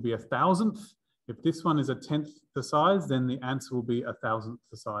h cubed will be 1,000th. If this one is a tenth the size, then the answer will be 1,000th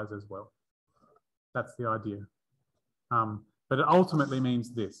the size as well. That's the idea. But it ultimately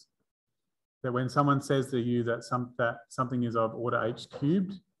means this, that when someone says to you that something is of order h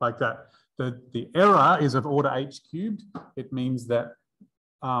cubed, like that, the error is of order h cubed, it means that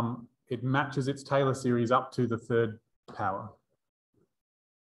it matches its Taylor series up to the third power,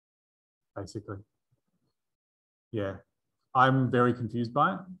 basically. Yeah, I'm very confused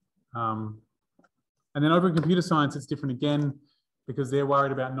by it. And then over in computer science, it's different again, because they're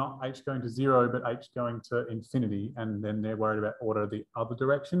worried about not h going to 0, but h going to infinity. And then they're worried about order the other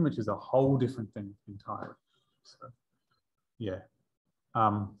direction, which is a whole different thing entirely. So, yeah.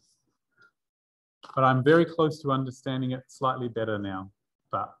 But I'm very close to understanding it slightly better now.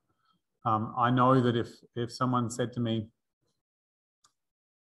 But I know that if someone said to me,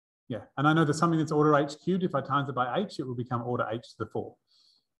 yeah, and I know that something that's order h cubed, if I times it by h, it will become order h to the 4,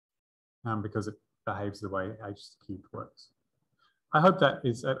 because it behaves the way h cubed works. I hope that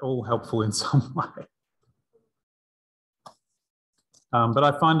is at all helpful in some way. But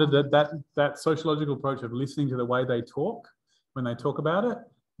I find that sociological approach of listening to the way they talk when they talk about it,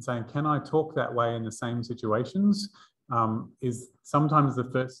 and saying, can I talk that way in the same situations, is sometimes the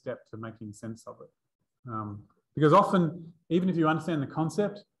first step to making sense of it. Because often, even if you understand the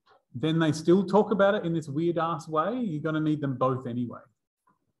concept, then they still talk about it in this weird ass way. You're going to need them both anyway.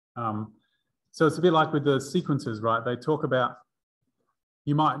 So it's a bit like with the sequences, right? They talk about,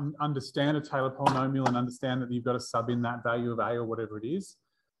 you might understand a Taylor polynomial and understand that you've got to sub in that value of a or whatever it is.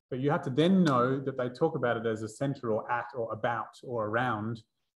 But you have to then know that they talk about it as a center or at or about or around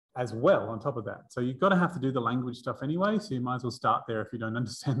as well on top of that. So you've got to have to do the language stuff anyway. So you might as well start there if you don't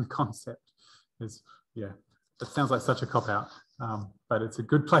understand the concept. Yeah, that sounds like such a cop-out, but it's a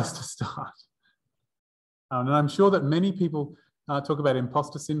good place to start. And I'm sure that many people talk about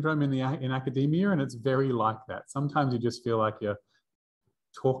imposter syndrome in academia, and it's very like that. Sometimes you just feel like you're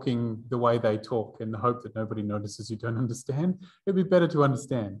talking the way they talk in the hope that nobody notices you don't understand. It'd be better to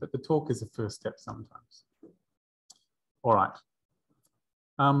understand, but the talk is the first step sometimes. All right.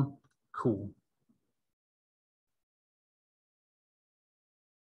 Cool.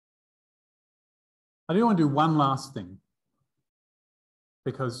 I do want to do one last thing,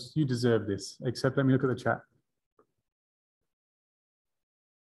 because you deserve this, except let me look at the chat.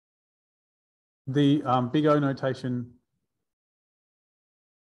 The big O notation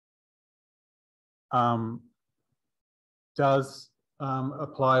does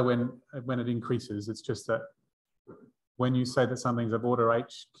apply when it increases. It's just that when you say that something's of order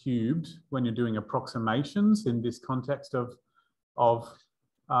h cubed, when you're doing approximations in this context of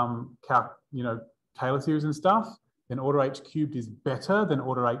Taylor series and stuff, then order h cubed is better than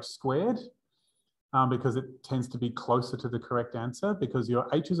order h squared, because it tends to be closer to the correct answer, because your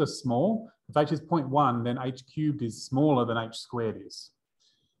h's are small. If h is 0.1, then h cubed is smaller than h squared is.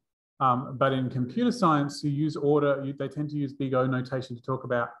 But in computer science, you use order, they tend to use big O notation to talk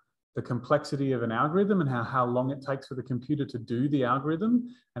about the complexity of an algorithm and how long it takes for the computer to do the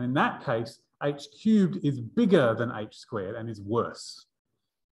algorithm. And in that case, h cubed is bigger than h squared and is worse.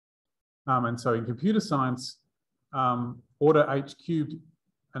 And so in computer science, order h cubed,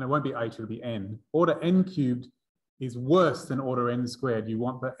 and it won't be h, it'll be n. Order n cubed is worse than order n squared. You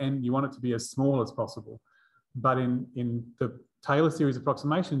want the n, you want it to be as small as possible. But in the Taylor series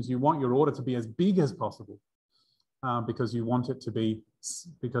approximations, you want your order to be as big as possible, because you want it to be,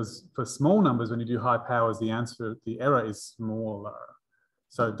 because for small numbers, when you do high powers, the error is smaller.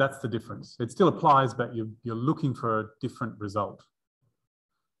 So that's the difference. It still applies, but you're looking for a different result,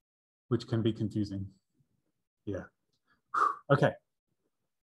 which can be confusing. Yeah. Okay.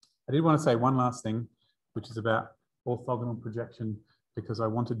 I did want to say one last thing, which is about orthogonal projection, because I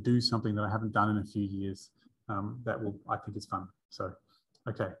want to do something that I haven't done in a few years. That I think is fun. So,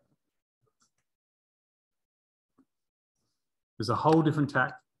 okay. There's a whole different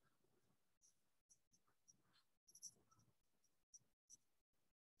tack.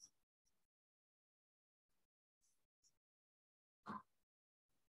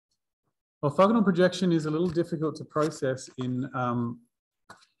 Orthogonal projection is a little difficult to process in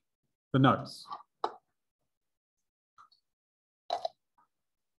the notes.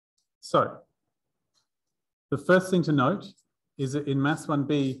 So, the first thing to note is that in Maths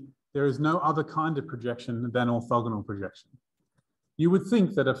 1B, there is no other kind of projection than orthogonal projection. You would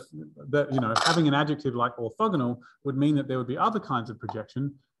think that having an adjective like orthogonal would mean that there would be other kinds of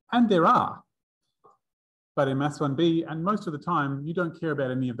projection, and there are. But in Maths 1B, and most of the time, you don't care about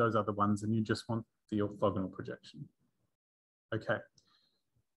any of those other ones and you just want the orthogonal projection. Okay.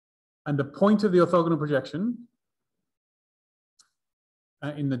 And the point of the orthogonal projection,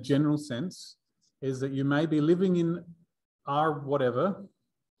 in the general sense, is that you may be living in R whatever,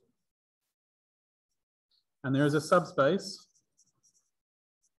 and there is a subspace,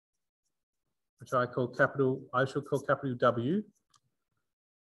 which I shall call capital W.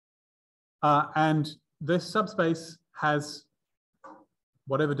 And this subspace has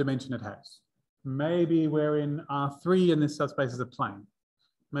whatever dimension it has. Maybe we're in R3 and this subspace is a plane.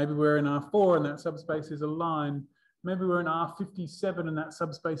 Maybe we're in R4 and that subspace is a line. Maybe we're in R57 and that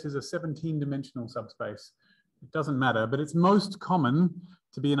subspace is a 17-dimensional subspace. It doesn't matter, but it's most common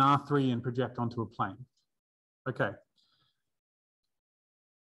to be in R3 and project onto a plane. Okay.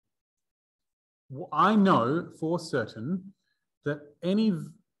 I know for certain that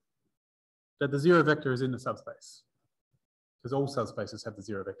the zero vector is in the subspace, because all subspaces have the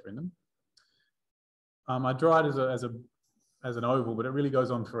zero vector in them. I draw it as an oval, but it really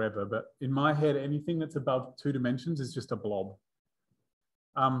goes on forever. But in my head, anything that's above 2 dimensions is just a blob.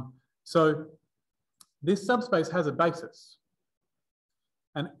 So this subspace has a basis.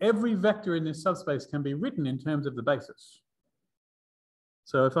 And every vector in this subspace can be written in terms of the basis.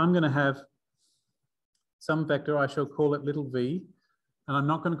 So if I'm going to have some vector, I shall call it little v. And I'm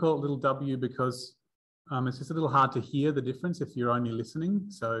not going to call it little w because it's just a little hard to hear the difference if you're only listening.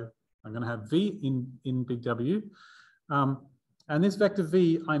 So I'm going to have v in big W. And this vector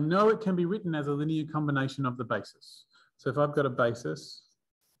v, I know it can be written as a linear combination of the basis. So if I've got a basis,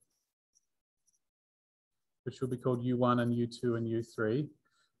 which will be called U1 and U2 and U3,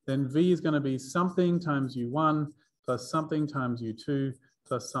 then v is going to be something times U1 plus something times U2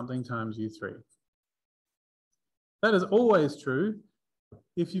 plus something times U3. That is always true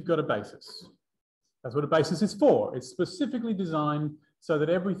if you've got a basis. That's what a basis is for. It's specifically designed so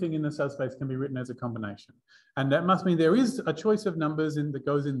that everything in the subspace can be written as a combination. And that must mean there is a choice of numbers that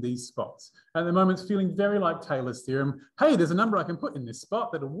goes in these spots. At the moment, it's feeling very like Taylor's theorem. Hey, there's a number I can put in this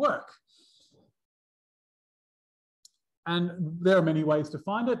spot that'll work. And there are many ways to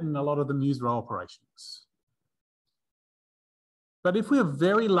find it, and a lot of them use row operations. But if we're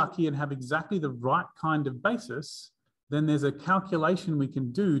very lucky and have exactly the right kind of basis, then there's a calculation we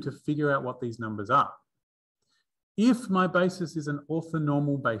can do to figure out what these numbers are. If my basis is an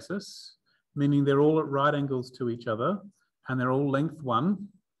orthonormal basis, meaning they're all at right angles to each other and they're all length 1,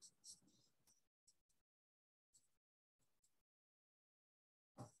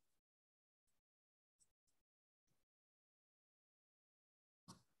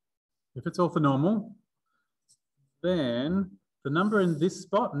 if it's orthonormal, then the number in this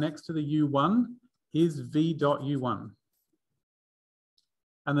spot next to the U1 is v dot U1.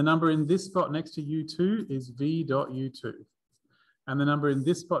 And the number in this spot next to U2 is v dot U2. And the number in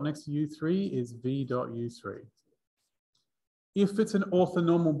this spot next to U3 is v dot U3. If it's an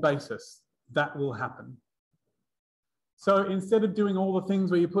orthonormal basis, that will happen. So instead of doing all the things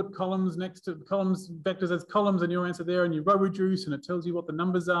where you put columns next to columns, vectors as columns and your answer there and you row reduce and it tells you what the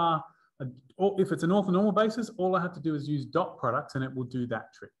numbers are, if it's an orthonormal basis, all I have to do is use dot products and it will do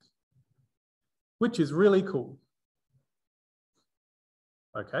that trick, which is really cool.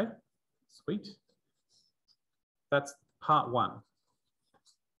 Okay, sweet. That's part 1.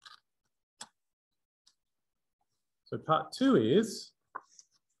 So part 2 is,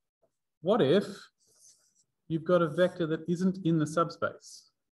 what if you've got a vector that isn't in the subspace?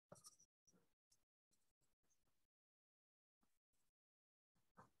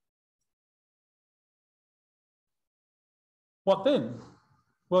 What then?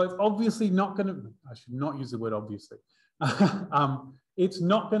 Well, it's obviously not going to, I should not use the word obviously. It's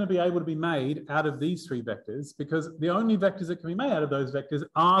not going to be able to be made out of these 3 vectors because the only vectors that can be made out of those vectors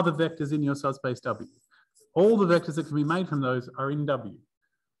are the vectors in your subspace W. All the vectors that can be made from those are in W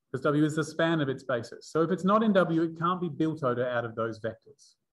because W is the span of its basis. So if it's not in W, it can't be built out of those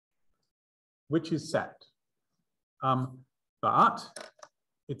vectors, which is sad. But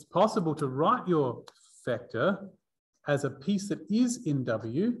it's possible to write your vector as a piece that is in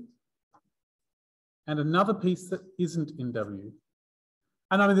W and another piece that isn't in W.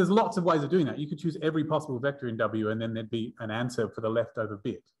 And I mean, there's lots of ways of doing that. You could choose every possible vector in W and then there'd be an answer for the leftover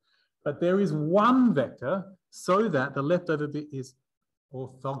bit. But there is one vector so that the leftover bit is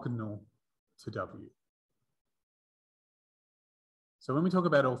orthogonal to W. So when we talk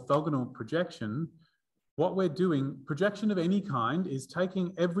about orthogonal projection, what we're doing, projection of any kind, is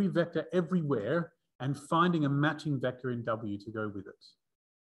taking every vector everywhere and finding a matching vector in W to go with it.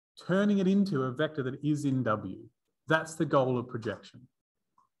 Turning it into a vector that is in W. That's the goal of projection.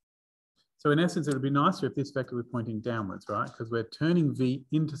 So in essence, it would be nicer if this vector were pointing downwards, right? Because we're turning V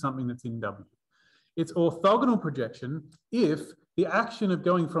into something that's in W. It's orthogonal projection if the action of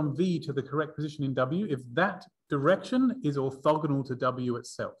going from V to the correct position in W, if that direction is orthogonal to W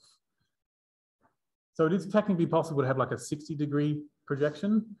itself. So it is technically possible to have like a 60-degree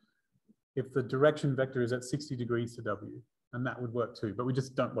projection if the direction vector is at 60 degrees to W, and that would work too, but we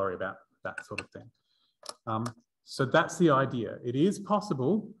just don't worry about that sort of thing. So that's the idea. It is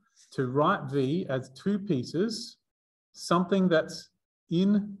possible to write V as two pieces, something that's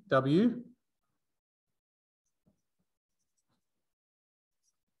in W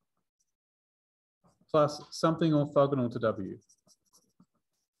plus something orthogonal to W.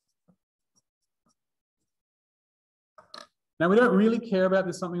 Now, we don't really care about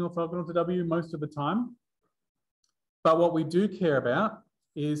this something orthogonal to W most of the time, but what we do care about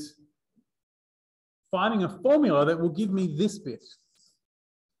is finding a formula that will give me this bit.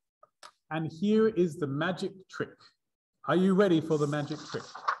 And here is the magic trick. Are you ready for the magic trick?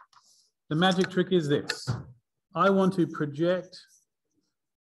 The magic trick is this. I want to project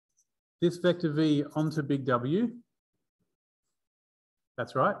this vector V onto big W.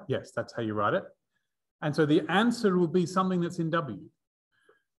 That's right. Yes, that's how you write it. And so the answer will be something that's in W,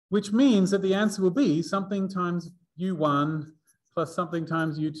 which means that the answer will be something times U1 plus something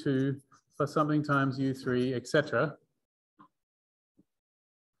times U2 plus something times U3, etc.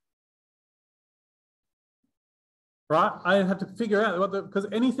 Right? I have to figure out what because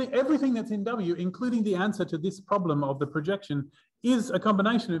everything that's in W, including the answer to this problem of the projection, is a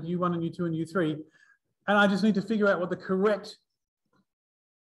combination of U1 and U2 and U3. And I just need to figure out what the correct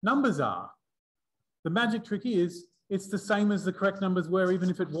numbers are. The magic trick is it's the same as the correct numbers were, even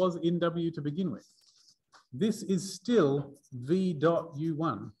if it was in W to begin with. This is still V dot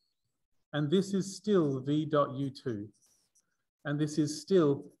U1. And this is still V dot U2. And this is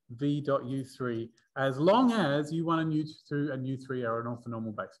still V dot U3, as long as U1 and U2 and U3 are an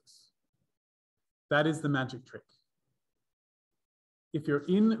orthonormal basis. That is the magic trick. If you're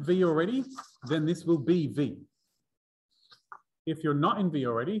in V already, then this will be V. If you're not in V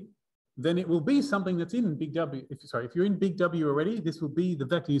already, then it will be something that's in big W. If you're in big W already, this will be the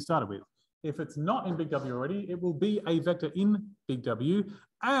vector you started with. If it's not in big W already, it will be a vector in big W,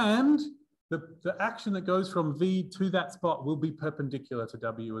 and the action that goes from V to that spot will be perpendicular to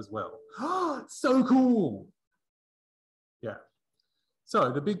W as well. So cool. Yeah.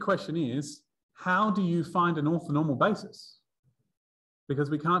 So the big question is, how do you find an orthonormal basis? Because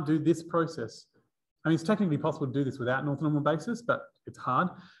we can't do this process. I mean, it's technically possible to do this without an orthonormal basis, but it's hard.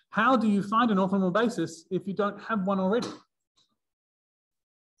 How do you find an orthonormal basis if you don't have one already?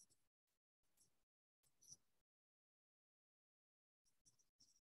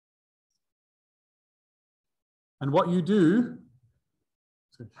 And what you do,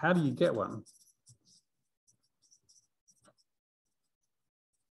 so how do you get one?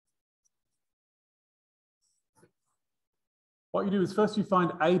 What you do is first you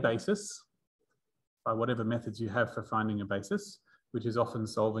find a basis by whatever methods you have for finding a basis, which is often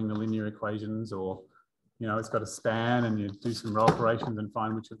solving the linear equations, or, you know, it's got a span and you do some row operations and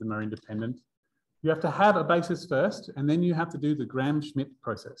find which of them are independent. You have to have a basis first, and then you have to do the Gram-Schmidt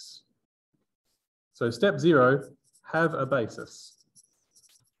process. So step 0, have a basis,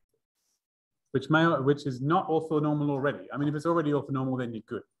 which is not orthonormal already. I mean, if it's already orthonormal, then you're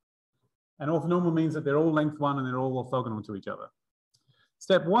good. And orthonormal means that they're all length 1 and they're all orthogonal to each other.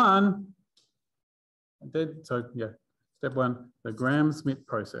 Step 1, step 1, the Gram-Schmidt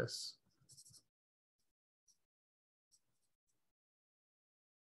process.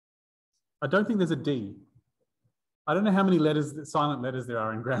 I don't think there's a D. I don't know how many letters, silent letters there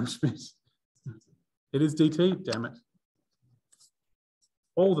are in Gram-Schmidt. It is DT, damn it.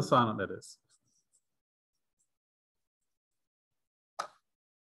 All the silent letters.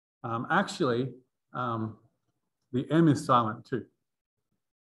 Actually, the M is silent too.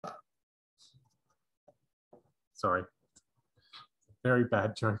 Sorry, very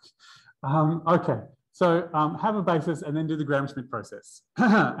bad joke. Okay, so have a basis and then do the Gram-Schmidt process.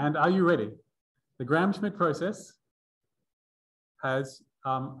 And are you ready? The Gram-Schmidt process has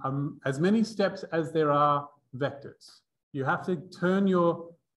as many steps as there are vectors. You have to turn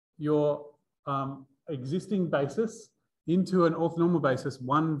your existing basis into an orthonormal basis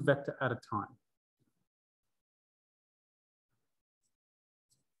one vector at a time.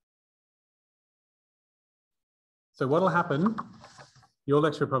 So what'll happen, your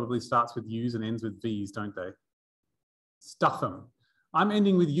lecture probably starts with U's and ends with V's, don't they? Stuff them. I'm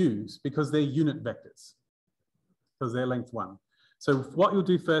ending with U's because they're unit vectors, because they're length 1. So what you'll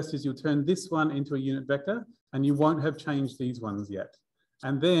do first is you'll turn this one into a unit vector, and you won't have changed these ones yet.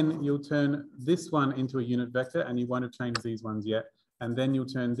 And then you'll turn this one into a unit vector, and you won't have changed these ones yet. And then you'll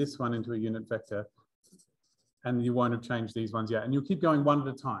turn this one into a unit vector, and you won't have changed these ones yet. And you'll keep going one at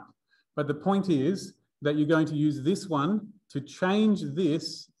a time. But the point is that you're going to use this one to change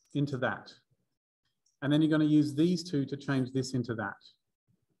this into that. And then you're going to use these two to change this into that.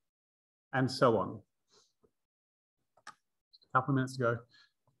 And so on. Just a couple of minutes to go.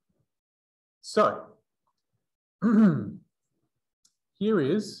 So, here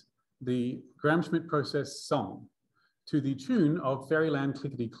is the Gram-Schmidt process song to the tune of Fairyland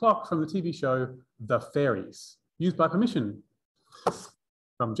Clickety Clock from the TV show The Fairies, used by permission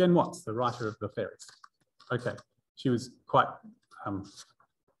from Jen Watts, the writer of The Fairies. Okay, she was quite,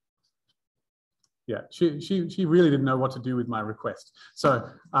 yeah, she really didn't know what to do with my request. So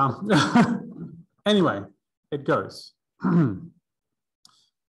anyway, it goes.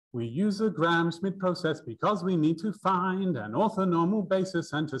 We use a Gram-Schmidt process because we need to find an orthonormal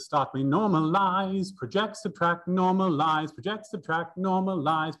basis, and to start we normalize, project, subtract, normalize, project, subtract,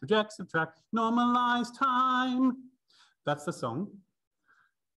 normalize, project, subtract, normalize time. That's the song.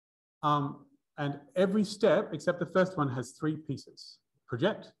 And every step except the first one has 3 pieces: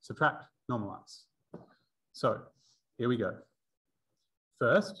 project, subtract, normalize. So here we go.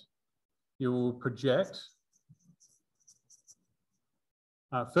 First, you will project.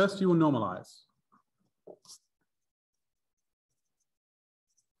 First, you will normalize.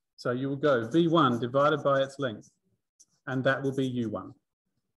 So you will go V1 divided by its length, and that will be U1.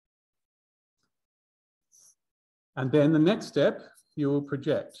 And then the next step, you will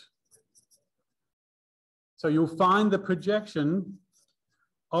project. So you'll find the projection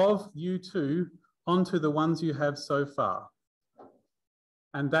of U2 onto the ones you have so far.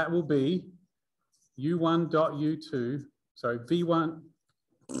 And that will be U1.U2, sorry, V1,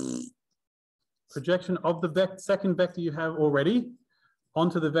 projection of the second vector you have already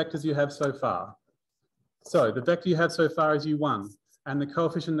onto the vectors you have so far. So the vector you have so far is U1, and the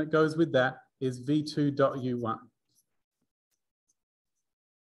coefficient that goes with that is V2.U1.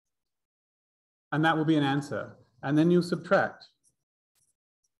 And that will be an answer. And then you'll subtract.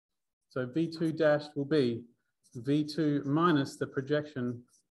 So V2 dash will be V2 minus the projection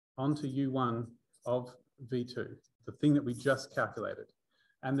onto U1 of V2, the thing that we just calculated.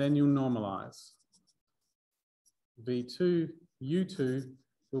 And then you'll normalize. V2, U2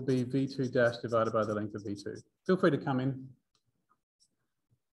 will be V2 dash divided by the length of V2. Feel free to come in.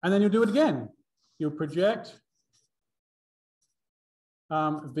 And then you'll do it again. You'll project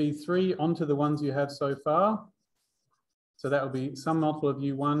V3 onto the ones you have so far. So that will be some multiple of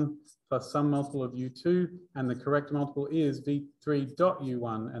U1 plus some multiple of U2, and the correct multiple is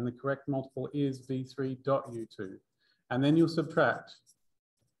V3.U1, and the correct multiple is V3.U2. And then you'll subtract.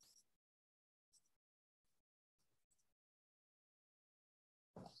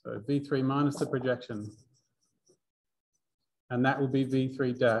 So V3 minus the projection, and that will be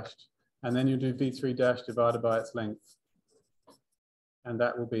V3 dashed. And then you do V3 dash divided by its length, and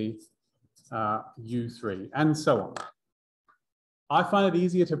that will be U3, and so on. I find it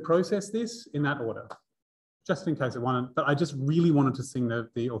easier to process this in that order, just in case I wanted, but I just really wanted to sing the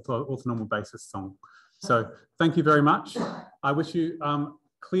orthonormal basis song. So thank you very much. I wish you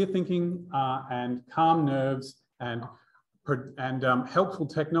clear thinking and calm nerves and helpful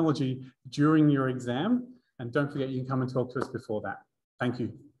technology during your exam. And don't forget, you can come and talk to us before that. Thank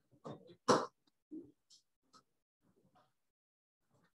you.